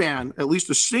Blue Man, at least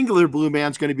a singular Blue Man,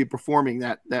 is going to be performing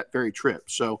that very trip.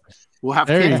 So we'll have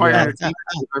Campfire Entertainment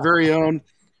with our very own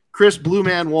Chris Blue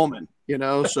Man Woolman,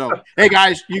 So, hey,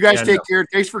 guys, you guys take care.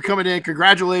 Thanks for coming in.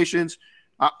 Congratulations.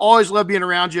 I always love being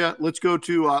around you. Let's go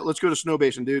to Snow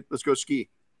Basin, dude. Let's go ski.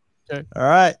 Okay. All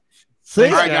right. All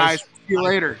right, guys. See you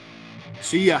later.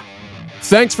 See ya.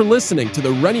 Thanks for listening to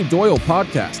the Renny Doyle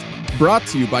podcast, brought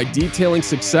to you by Detailing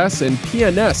Success and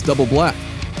PNS Double Black.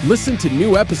 Listen to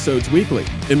new episodes weekly,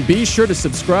 and be sure to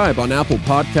subscribe on Apple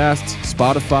Podcasts,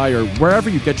 Spotify, or wherever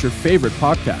you get your favorite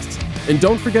podcasts. And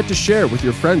don't forget to share with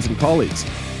your friends and colleagues.